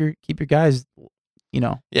your guys,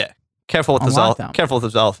 Yeah. Careful with those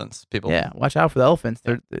elephants, people. Yeah, watch out for the elephants.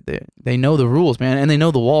 They know the rules, man, and they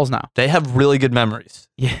know the walls now. They have really good memories.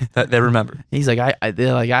 Yeah, that they remember. He's like, I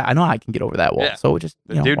know I can get over that wall. Yeah. So just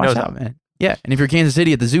Dude watch knows out, how. man. Yeah, and if you're Kansas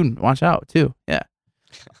City at the zoo, watch out too. Yeah.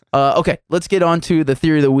 Okay, let's get on to the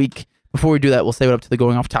theory of the week. Before we do that, we'll save it up to the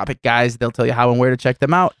going off topic guys. They'll tell you how and where to check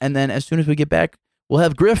them out, and then as soon as we get back, we'll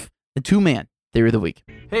have Griff, the 2-man theory of the week.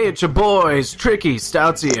 Hey, it's your boys, Tricky,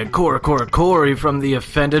 Stoutsy, and Corey from the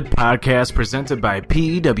Offended Podcast presented by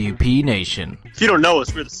PWP Nation. If you don't know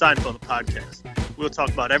us, we're the Seinfeld Podcast. We'll talk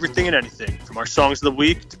about everything and anything, from our songs of the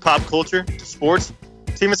week to pop culture to sports,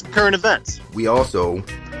 to even some current events. We also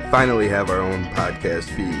finally have our own podcast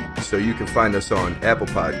feed, so you can find us on Apple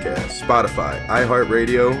Podcasts, Spotify,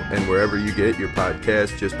 iHeartRadio, and wherever you get your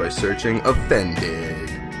podcast just by searching Offended.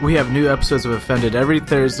 We have new episodes of Offended every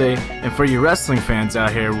Thursday, and for you wrestling fans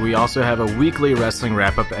out here, we also have a weekly wrestling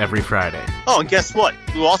wrap-up every Friday. Oh, and guess what?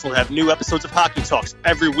 We'll also have new episodes of Hockey Talks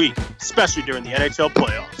every week, especially during the NHL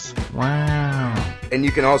playoffs. Wow. And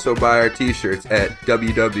you can also buy our t-shirts at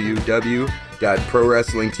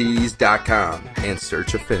www.prowrestlingtees.com and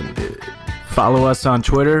search Offended. Follow us on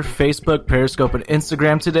Twitter, Facebook, Periscope, and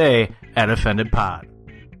Instagram today at OffendedPod.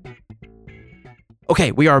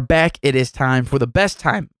 Okay, we are back. It is time for the best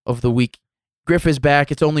time of the week. Griff is back.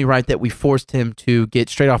 It's only right that we forced him to get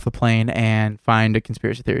straight off the plane and find a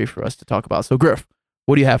conspiracy theory for us to talk about. So, Griff,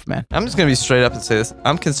 what do you have, man? I'm just going to be straight up and say this.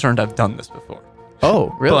 I'm concerned I've done this before.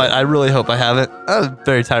 Oh, really? But I really hope I haven't. I was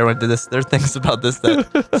very tired when I did this. There are things about this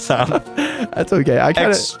that sound That's okay. I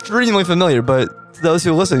kind of extremely familiar, but to those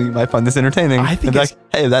who listen, you might find this entertaining. I think like,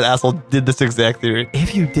 hey, that asshole did this exact theory.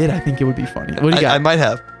 If you did, I think it would be funny. What do you got? I might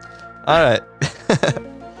have. All right.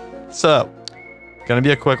 So, gonna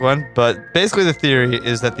be a quick one, but basically the theory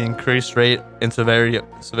is that the increased rate and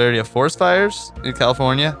severity of forest fires in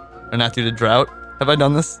California are not due to drought. Have I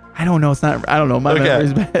done this? I don't know. It's not. I don't know. My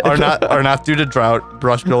memory's bad. are not due to drought,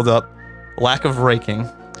 brush buildup, lack of raking.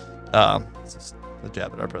 It's just a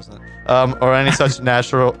jab at our president. Or any such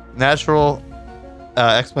natural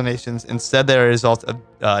explanations. Instead, they are a result of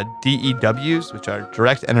DEWs, which are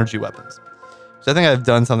direct energy weapons. So I think I've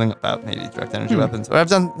done something about maybe direct energy weapons, or I've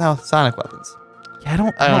done now sonic weapons. Yeah, I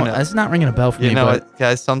don't know. It's not ringing a bell for me. You know but what,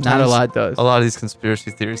 guys? Sometimes not a lot does. A lot of these conspiracy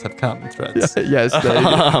theories have common threads. Yes.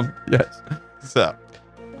 Yes. So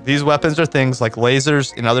these weapons are things like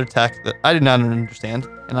lasers and other tech that I did not understand,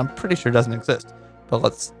 and I'm pretty sure doesn't exist. But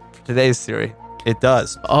for today's theory, it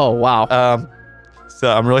does. Oh wow.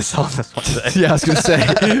 So I'm really selling this one today. Yeah, I was gonna say.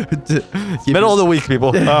 Middle of the week,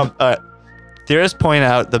 people. All right. Theorists point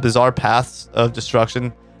out the bizarre paths of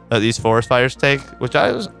destruction that these forest fires take, which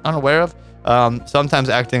I was unaware of. Sometimes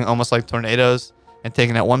acting almost like tornadoes and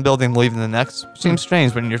taking out one building and leaving the next. Seems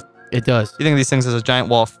strange when It does. you think of these things as a giant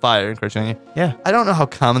wall of fire encroaching on you. Yeah. I don't know how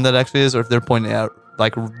common that actually is, or if they're pointing out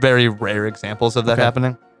like very rare examples of that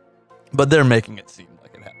happening, but they're making it seem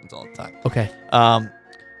like it happens all the time. Okay.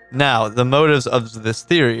 Now, the motives of this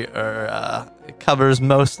theory are it covers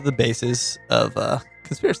most of the bases of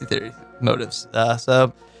conspiracy theory motives.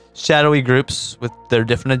 So, shadowy groups with their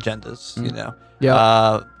different agendas, you know.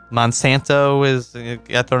 Yeah. Monsanto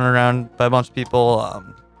got thrown around by a bunch of people.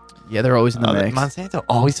 Yeah, they're always in the mix. Monsanto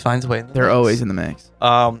always finds a way in the They're mix. always in the mix.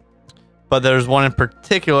 But there's one in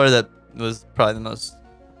particular that was probably the most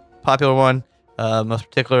popular one, most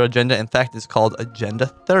particular agenda. In fact, it's called Agenda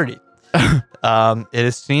 30. It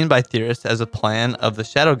is seen by theorists as a plan of the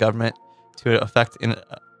shadow government to effect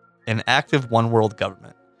an active one world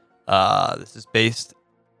government. This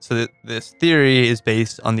theory is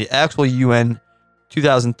based on the actual UN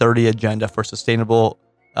 2030 Agenda for Sustainable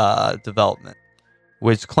Development,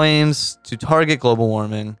 which claims to target global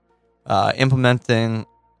warming, implementing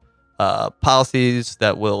policies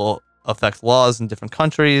that will affect laws in different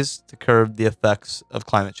countries to curb the effects of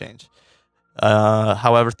climate change.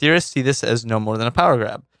 However, theorists see this as no more than a power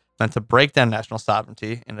grab, meant to break down national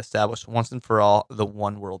sovereignty and establish once and for all the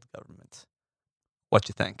one world government. What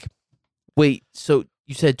you think? Wait, so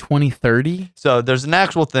you said 2030? So there's an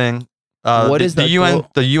actual thing. What is the that UN?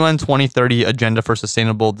 The UN 2030 Agenda for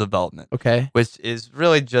Sustainable Development, Okay. which is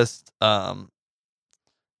really just, I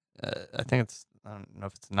think it's, I don't know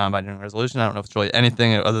if it's a non-binding resolution. I don't know if it's really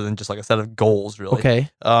anything other than just like a set of goals, really. Okay.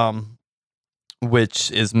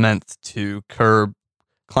 Which is meant to curb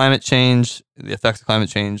climate change, the effects of climate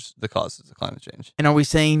change, the causes of climate change. And are we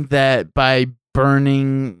saying that by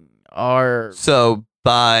burning our So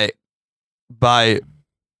by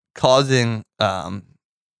causing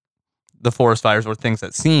the forest fires or things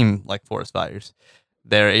that seem like forest fires,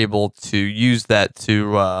 they're able to use that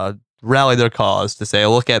to rally their cause to say,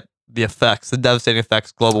 look at the effects, the devastating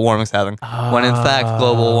effects global warming is having, when in fact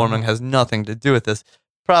global warming has nothing to do with this.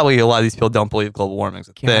 Probably a lot of these people don't believe global warming is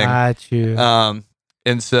a thing. Got you.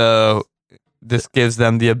 And so this gives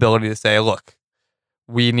them the ability to say, look,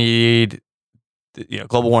 we need,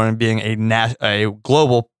 global warming being a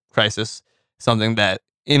global crisis, something that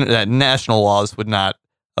that national laws would not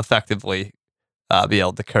effectively be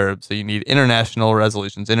able to curb. So you need international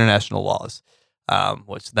resolutions, international laws,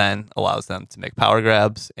 which then allows them to make power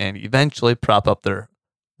grabs and eventually prop up their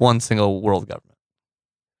one single world government.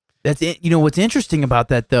 That's it. What's interesting about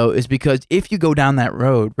that though is because if you go down that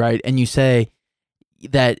road, right, and you say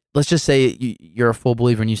that, let's just say you're a full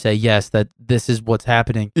believer and you say yes, that this is what's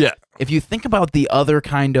happening. Yeah. If you think about the other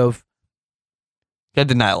kind of I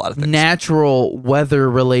deny a lot of things. natural weather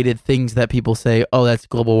related things that people say, oh, that's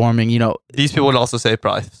global warming. These people would also say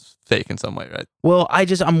probably fake in some way, right? Well,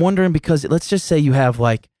 I'm wondering because let's just say you have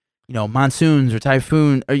like, monsoons or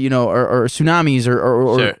typhoon or, or tsunamis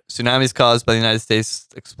or Sure. Tsunamis caused by the United States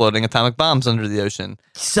exploding atomic bombs under the ocean.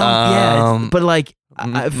 but like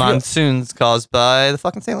I feel- Monsoons caused by the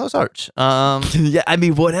fucking St. Louis Arch. yeah, I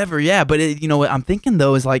mean, whatever. Yeah. But what I'm thinking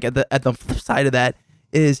though is like at the flip side of that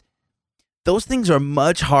is those things are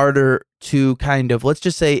much harder to kind of, let's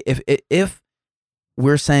just say if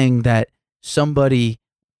we're saying that somebody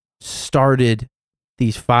started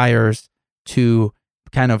these fires to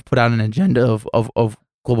kind of put out an agenda of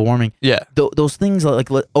global warming. Yeah. Those things like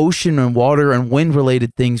ocean and water and wind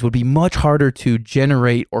related things would be much harder to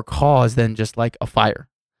generate or cause than just like a fire.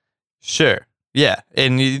 Sure. Yeah.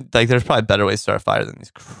 And there's probably better ways to start a fire than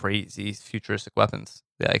these crazy futuristic weapons.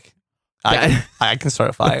 Like, I can start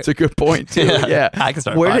a fire. That's a good point too. Yeah. I can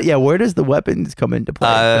start a fire. Where does the weapons come into play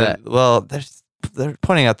for that? Well, they're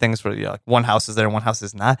pointing out things where like one house is there and one house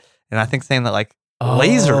is not. And I think saying that like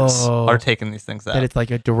lasers are taking these things out. That it's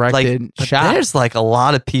like a directed but shot. There's like a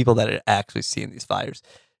lot of people that are actually seeing these fires.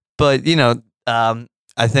 But,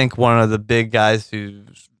 I think one of the big guys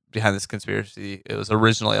who's behind this conspiracy, it was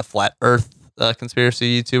originally a flat earth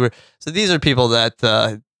conspiracy YouTuber. So these are people that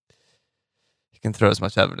you can throw as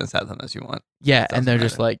much evidence at them as you want. Yeah, and they're Doesn't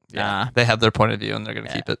just matter. like, nah. They have their point of view and they're going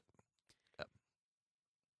to keep it.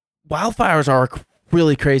 Wildfires are a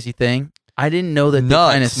really crazy thing. I didn't know that they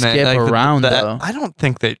Nuts, kind of man. skip Like, around though. I don't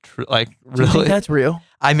think they Do you really. think that's real?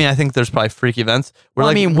 I mean, I think there's probably freak events. Where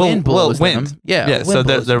Well, I mean, wind blows wind. them. Yeah, yeah. wind So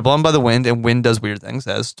blows they're blown by the wind, and wind does weird things,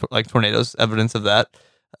 as like tornadoes, evidence of that.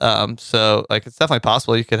 So like it's definitely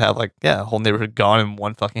possible you could have like a whole neighborhood gone in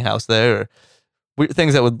one fucking house there, or weird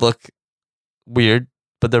things that would look weird,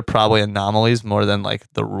 but they're probably anomalies more than like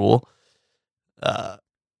the rule.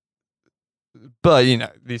 But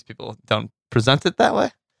these people don't present it that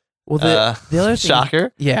way. Well, the other thing,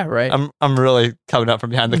 shocker. yeah, right. I'm really coming out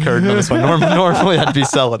from behind the curtain on this one. Normally I'd be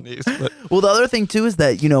selling these, but Well, the other thing too is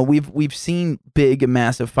that we've seen big and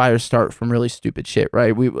massive fires start from really stupid shit,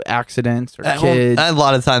 right? Accidents or kids. And a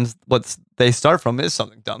lot of times, what they start from is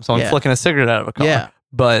something dumb. Someone flicking a cigarette out of a car. Yeah.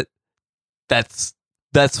 But that's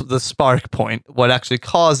the spark point. What actually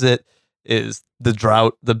caused it is the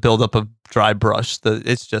drought, the buildup of dry brush.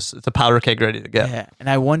 It's a powder keg ready to go. Yeah, and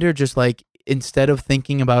I wonder, just like instead of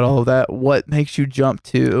thinking about all of that, what makes you jump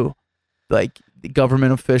to like the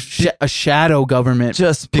government official, a shadow government,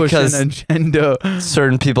 Just pushing because an agenda?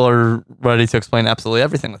 certain people are ready to explain absolutely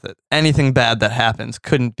everything with it. Anything bad that happens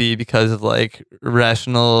couldn't be because of like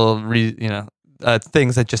rational,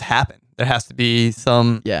 things that just happen. There has to be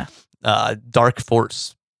some dark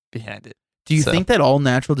force behind it. Do you think that all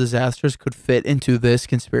natural disasters could fit into this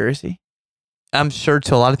conspiracy? I'm sure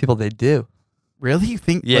to a lot of people they do. Really? You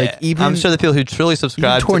think? Yeah, Like even I'm sure the people who truly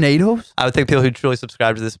subscribe tornadoes? I would think people who truly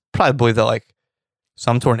subscribe to this probably believe that like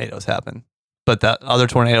some tornadoes happen, but that other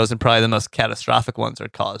tornadoes and probably the most catastrophic ones are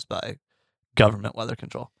caused by government weather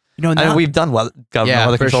control. Now, I mean, we've done government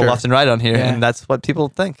weather for control sure. left and right on here, Yeah. and that's what people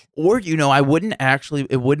think. Or,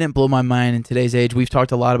 it wouldn't blow my mind in today's age. We've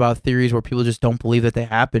talked a lot about theories where people just don't believe that they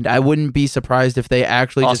happened. I wouldn't be surprised if they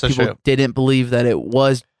actually Also just people true. didn't believe that it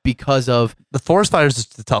was because of. The forest fires is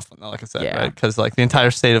a tough one, though, like I said, Yeah. right? Because like the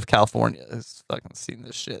entire state of California is fucking seeing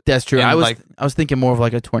this shit. That's true. And, I was thinking more of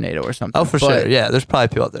like a tornado or something. Oh, for but sure. Yeah, there's probably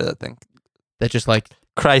people out there that think That just like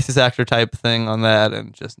crisis actor type thing on that,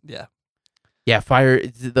 and just fire.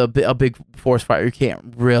 A big forest fire. You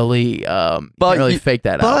can't really But fake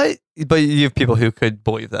that out. But but you have people who could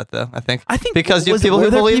believe that, though. I think because you have was- people were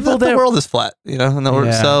who there believe people that the there- world is flat. You know, and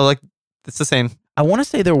Yeah. so like it's the same. I want to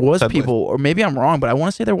say there was I believe. people, or maybe I'm wrong, but I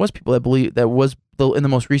want to say there was people that believe that was in the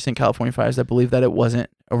most recent California fires that believe that it wasn't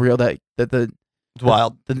a real the It's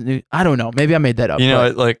wild. the new. I don't know. Maybe I made that up. You know,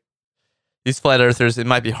 but- it, like these flat earthers, it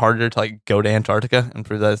might be harder to like go to Antarctica and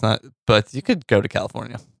prove that it's not, but you could go to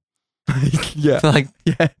California. yeah, Like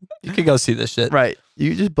yeah, you could go see this shit. right.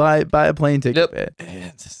 You just buy a plane ticket. Yep. man. Yeah,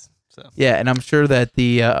 it's just- so Yeah, and I'm sure that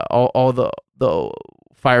the all the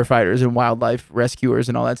firefighters and wildlife rescuers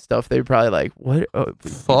and all that stuff, they're probably like, what? Oh,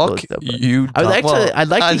 fuck stuff, but- you. I would dumb- actually, well, I'd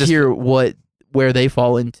like I to just- hear where they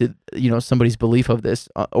fall into somebody's belief of this,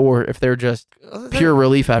 or if they're just pure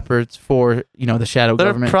relief efforts for the shadow They're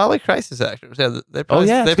government. probably crisis actors. Yeah, they probably,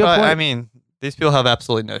 yeah, they that's a good probably. I point. mean, these people have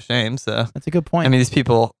absolutely no shame. So That's a good point. I mean, these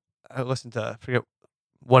people. I listened to, I forget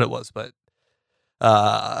what it was, but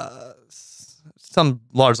some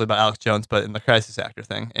largely about Alex Jones, but in the crisis actor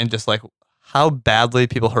thing, and just like how badly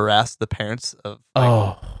people harass the parents of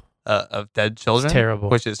of dead children, terrible.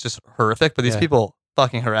 which is just horrific. But these Yeah. people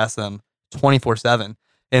fucking harass them 24/7,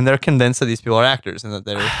 and they're convinced that these people are actors and that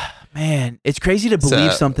they're Man, it's crazy to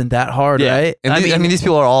believe So- something that hard, right? And I mean, these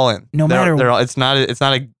people are all in. No They're- matter- they're all, it's not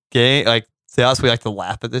a gay like. To us, we like to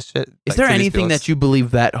laugh at this shit. is there anything that you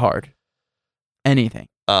believe that hard? Anything?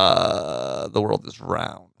 the world is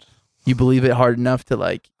round? You believe it hard enough to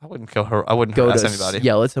like I wouldn't go. I wouldn't go harass to anybody.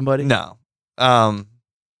 yell at somebody? No. I'm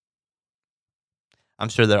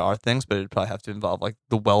sure there are things, but it'd probably have to involve like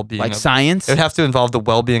the well-being. Like of, science? It would have to involve the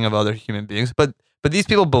well-being of other human beings. But these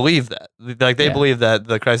people believe that. Like they Yeah. believe that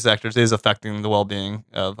the crisis actors is affecting the well-being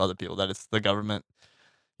of other people. That it's the government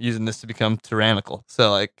using this to become tyrannical.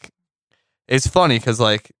 So like, it's funny because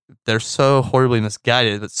like they're so horribly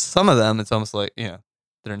misguided. But some of them, it's almost like their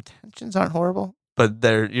intentions aren't horrible, but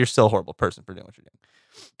you're still a horrible person for doing what you're doing.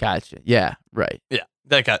 Gotcha. Yeah, right. Yeah,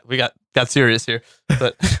 we got serious here,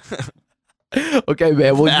 but Okay,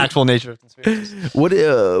 man. the actual nature of conspiracies. What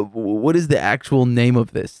is the actual name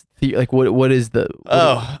of this? Like what is the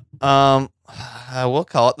We'll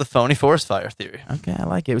call it the phony forest fire theory. Okay, I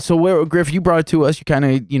like it. So Griff, you brought it to us. You kind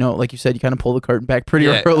of, like you said, you kind of pull the curtain back pretty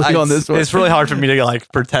early on this one. It's really hard for me to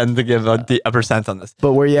like pretend to give a percent on this.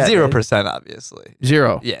 But where you at? 0%, obviously.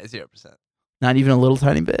 0. Yeah, 0%. Not even a little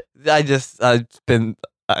tiny bit. I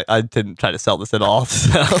didn't try to sell this at all,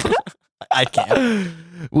 so I can't.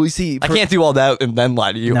 Well, you see, I can't do all that and then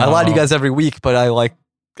lie to you. I lie to you guys every week, but I like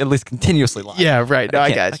at least continuously lie. Yeah, right. No,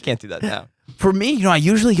 I got I you. can't do that now. For me, I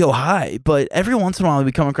usually go high, but every once in a while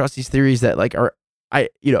we come across these theories that like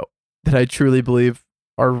that I truly believe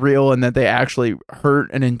are real and that they actually hurt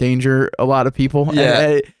and endanger a lot of people.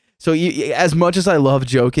 Yeah. So as much as I love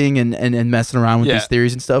joking and messing around with Yeah. these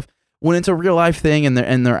theories and stuff, when it's a real life thing and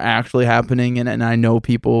they're actually happening and I know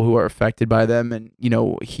people who are affected by them and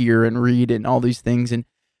hear and read and all these things and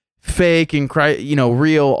fake and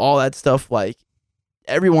real, all that stuff, like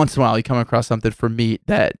every once in a while you come across something for me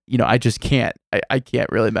that I just can't I can't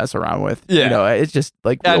really mess around with. Yeah. It's just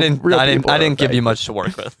like I real didn't people are give you affected. much to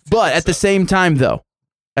work with. But at the same time, though,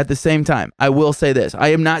 I will say this: I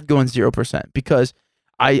am not going 0% because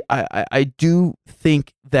I do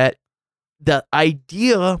think that the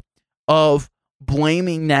idea of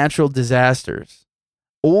blaming natural disasters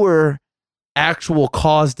or actual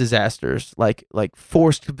cause disasters, like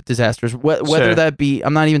forced disasters, whether Sure. that be,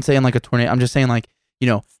 I'm not even saying like a tornado. I'm just saying like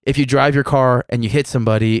if you drive your car and you hit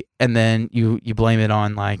somebody and then you blame it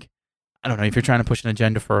on like I don't know if you're trying to push an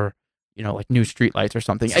agenda for like new streetlights or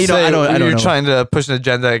something. I don't know. You're trying to push an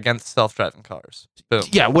agenda against self-driving cars. Boom.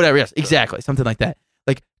 Yeah, whatever. Yes, exactly. Something like that.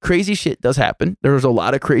 Like crazy shit does happen. There's a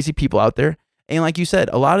lot of crazy people out there. And like you said,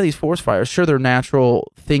 a lot of these forest fires, sure, they're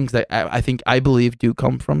natural things that I believe do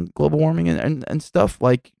come from global warming and stuff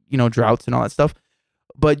like, droughts and all that stuff.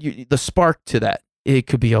 But the spark to that, it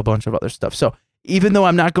could be a bunch of other stuff. So even though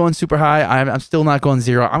I'm not going super high, I'm still not going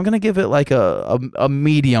 0. I'm going to give it like a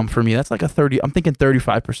medium for me. That's like a 30. I'm thinking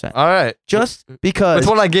 35%. All right. Just because. With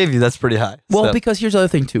what I gave you, that's pretty high. Well, So- because here's the other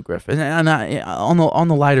thing too, Griff, and on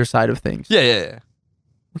the lighter side of things, yeah.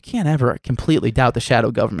 we can't ever completely doubt the shadow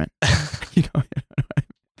government.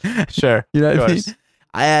 Sure. You know Of what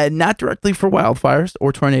I mean? Not directly for wildfires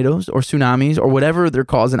or tornadoes or tsunamis or whatever they're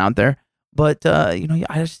causing out there, but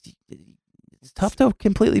it's tough to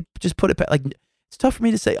completely just put it back. Like it's tough for me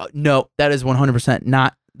to say, oh, no, that is 100%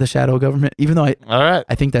 not the shadow government. Even though All right.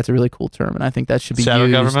 I think that's a really cool term, and I think that should be Shadow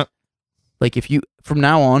used. government. Like if you from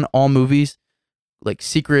now on, all movies like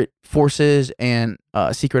secret forces and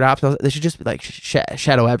secret ops, they should just be like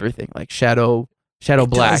shadow everything, like shadow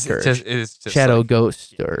black or It's just shadow like-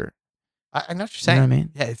 ghost or I know what you're you saying. know what I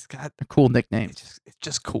mean? Yeah, it's got. They're cool nicknames. It's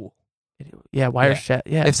just cool. Yeah, wire Yeah. shadow.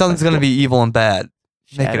 Yeah. If something's gonna be evil and bad,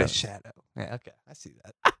 make it a Shadows. shadow. Yeah, okay, I see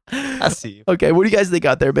that. I see you. Okay, what do you guys think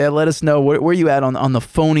out there, man? Let us know. Where you at on the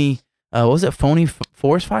phony, what was it, phony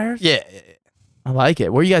forest fires? Yeah. I like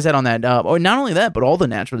it. Where are you guys at on that? Or not only that, but all the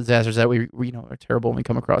natural disasters that we are terrible when we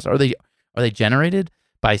come across. Are they generated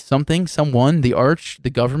by something, someone, the arch, the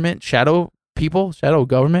government, shadow people, shadow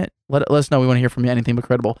government? Let us know. We want to hear from you.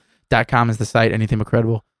 Anythingbutcredible.com is the site.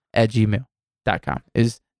 Anythingbutcredible@gmail.com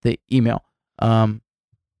is the email.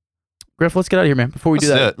 Griff, let's get out of here, man. Before we do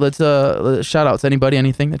that, let's shout outs. Anybody,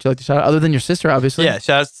 anything that you like to shout out other than your sister, obviously? Yeah,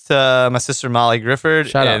 shout outs to my sister Molly Grifford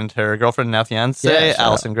Shout out. and her girlfriend and now fiance, Yeah, shout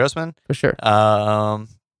Allison Grossman. For sure.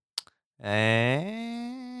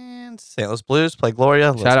 And St. Louis Blues play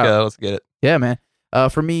Gloria. Let's Shout out. go. Let's get it. Yeah, man.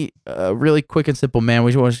 For me, really quick and simple, man.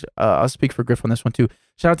 I'll speak for Griff on this one too.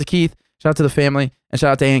 Shout out to Keith. Shout out to the family, and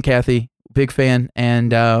shout out to Aunt Kathy. Big fan,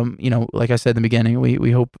 and like I said in the beginning,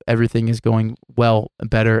 we hope everything is going well and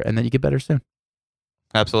better, and that you get better soon.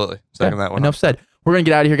 Absolutely. Second that one. Enough said. We're gonna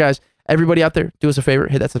get out of here, guys. Everybody out there, do us a favor,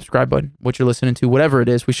 hit that subscribe button. What you're listening to, whatever it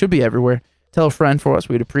is, we should be everywhere. Tell a friend for us.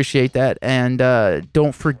 We'd appreciate that, and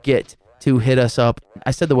don't forget to hit us up.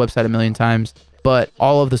 I said the website a million times, but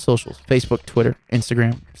all of the socials: Facebook, Twitter,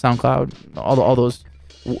 Instagram, SoundCloud, all those,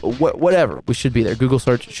 whatever. We should be there. Google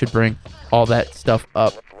search should bring all that stuff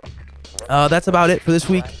up. That's about it for this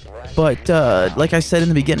week. But like I said in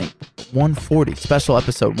the beginning, 140, special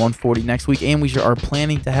episode 140 next week. And we are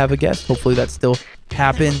planning to have a guest. Hopefully that still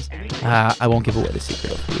happens. I won't give away the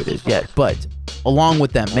secret of who it is yet. But along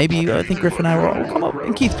with them, maybe I think Griff and I will come up,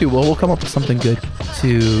 and Keith too, we'll come up with something good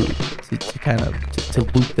to kind of to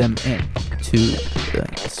loop them in to the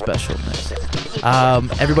specialness.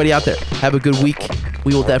 Everybody out there, have a good week.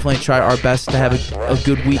 We will definitely try our best to have a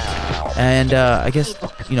good week. And I guess,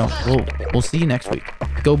 we'll see you next week.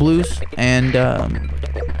 Go Blues. And I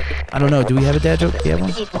don't know. Do we have a dad joke? Do you have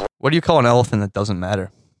one? What do you call an elephant that doesn't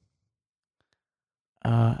matter?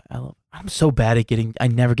 I'm so bad at I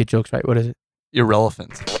never get jokes right. What is it?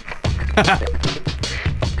 Irrelevant. I'm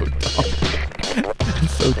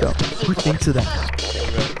so dumb. Who thinks of that?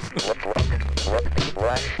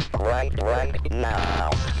 Right now.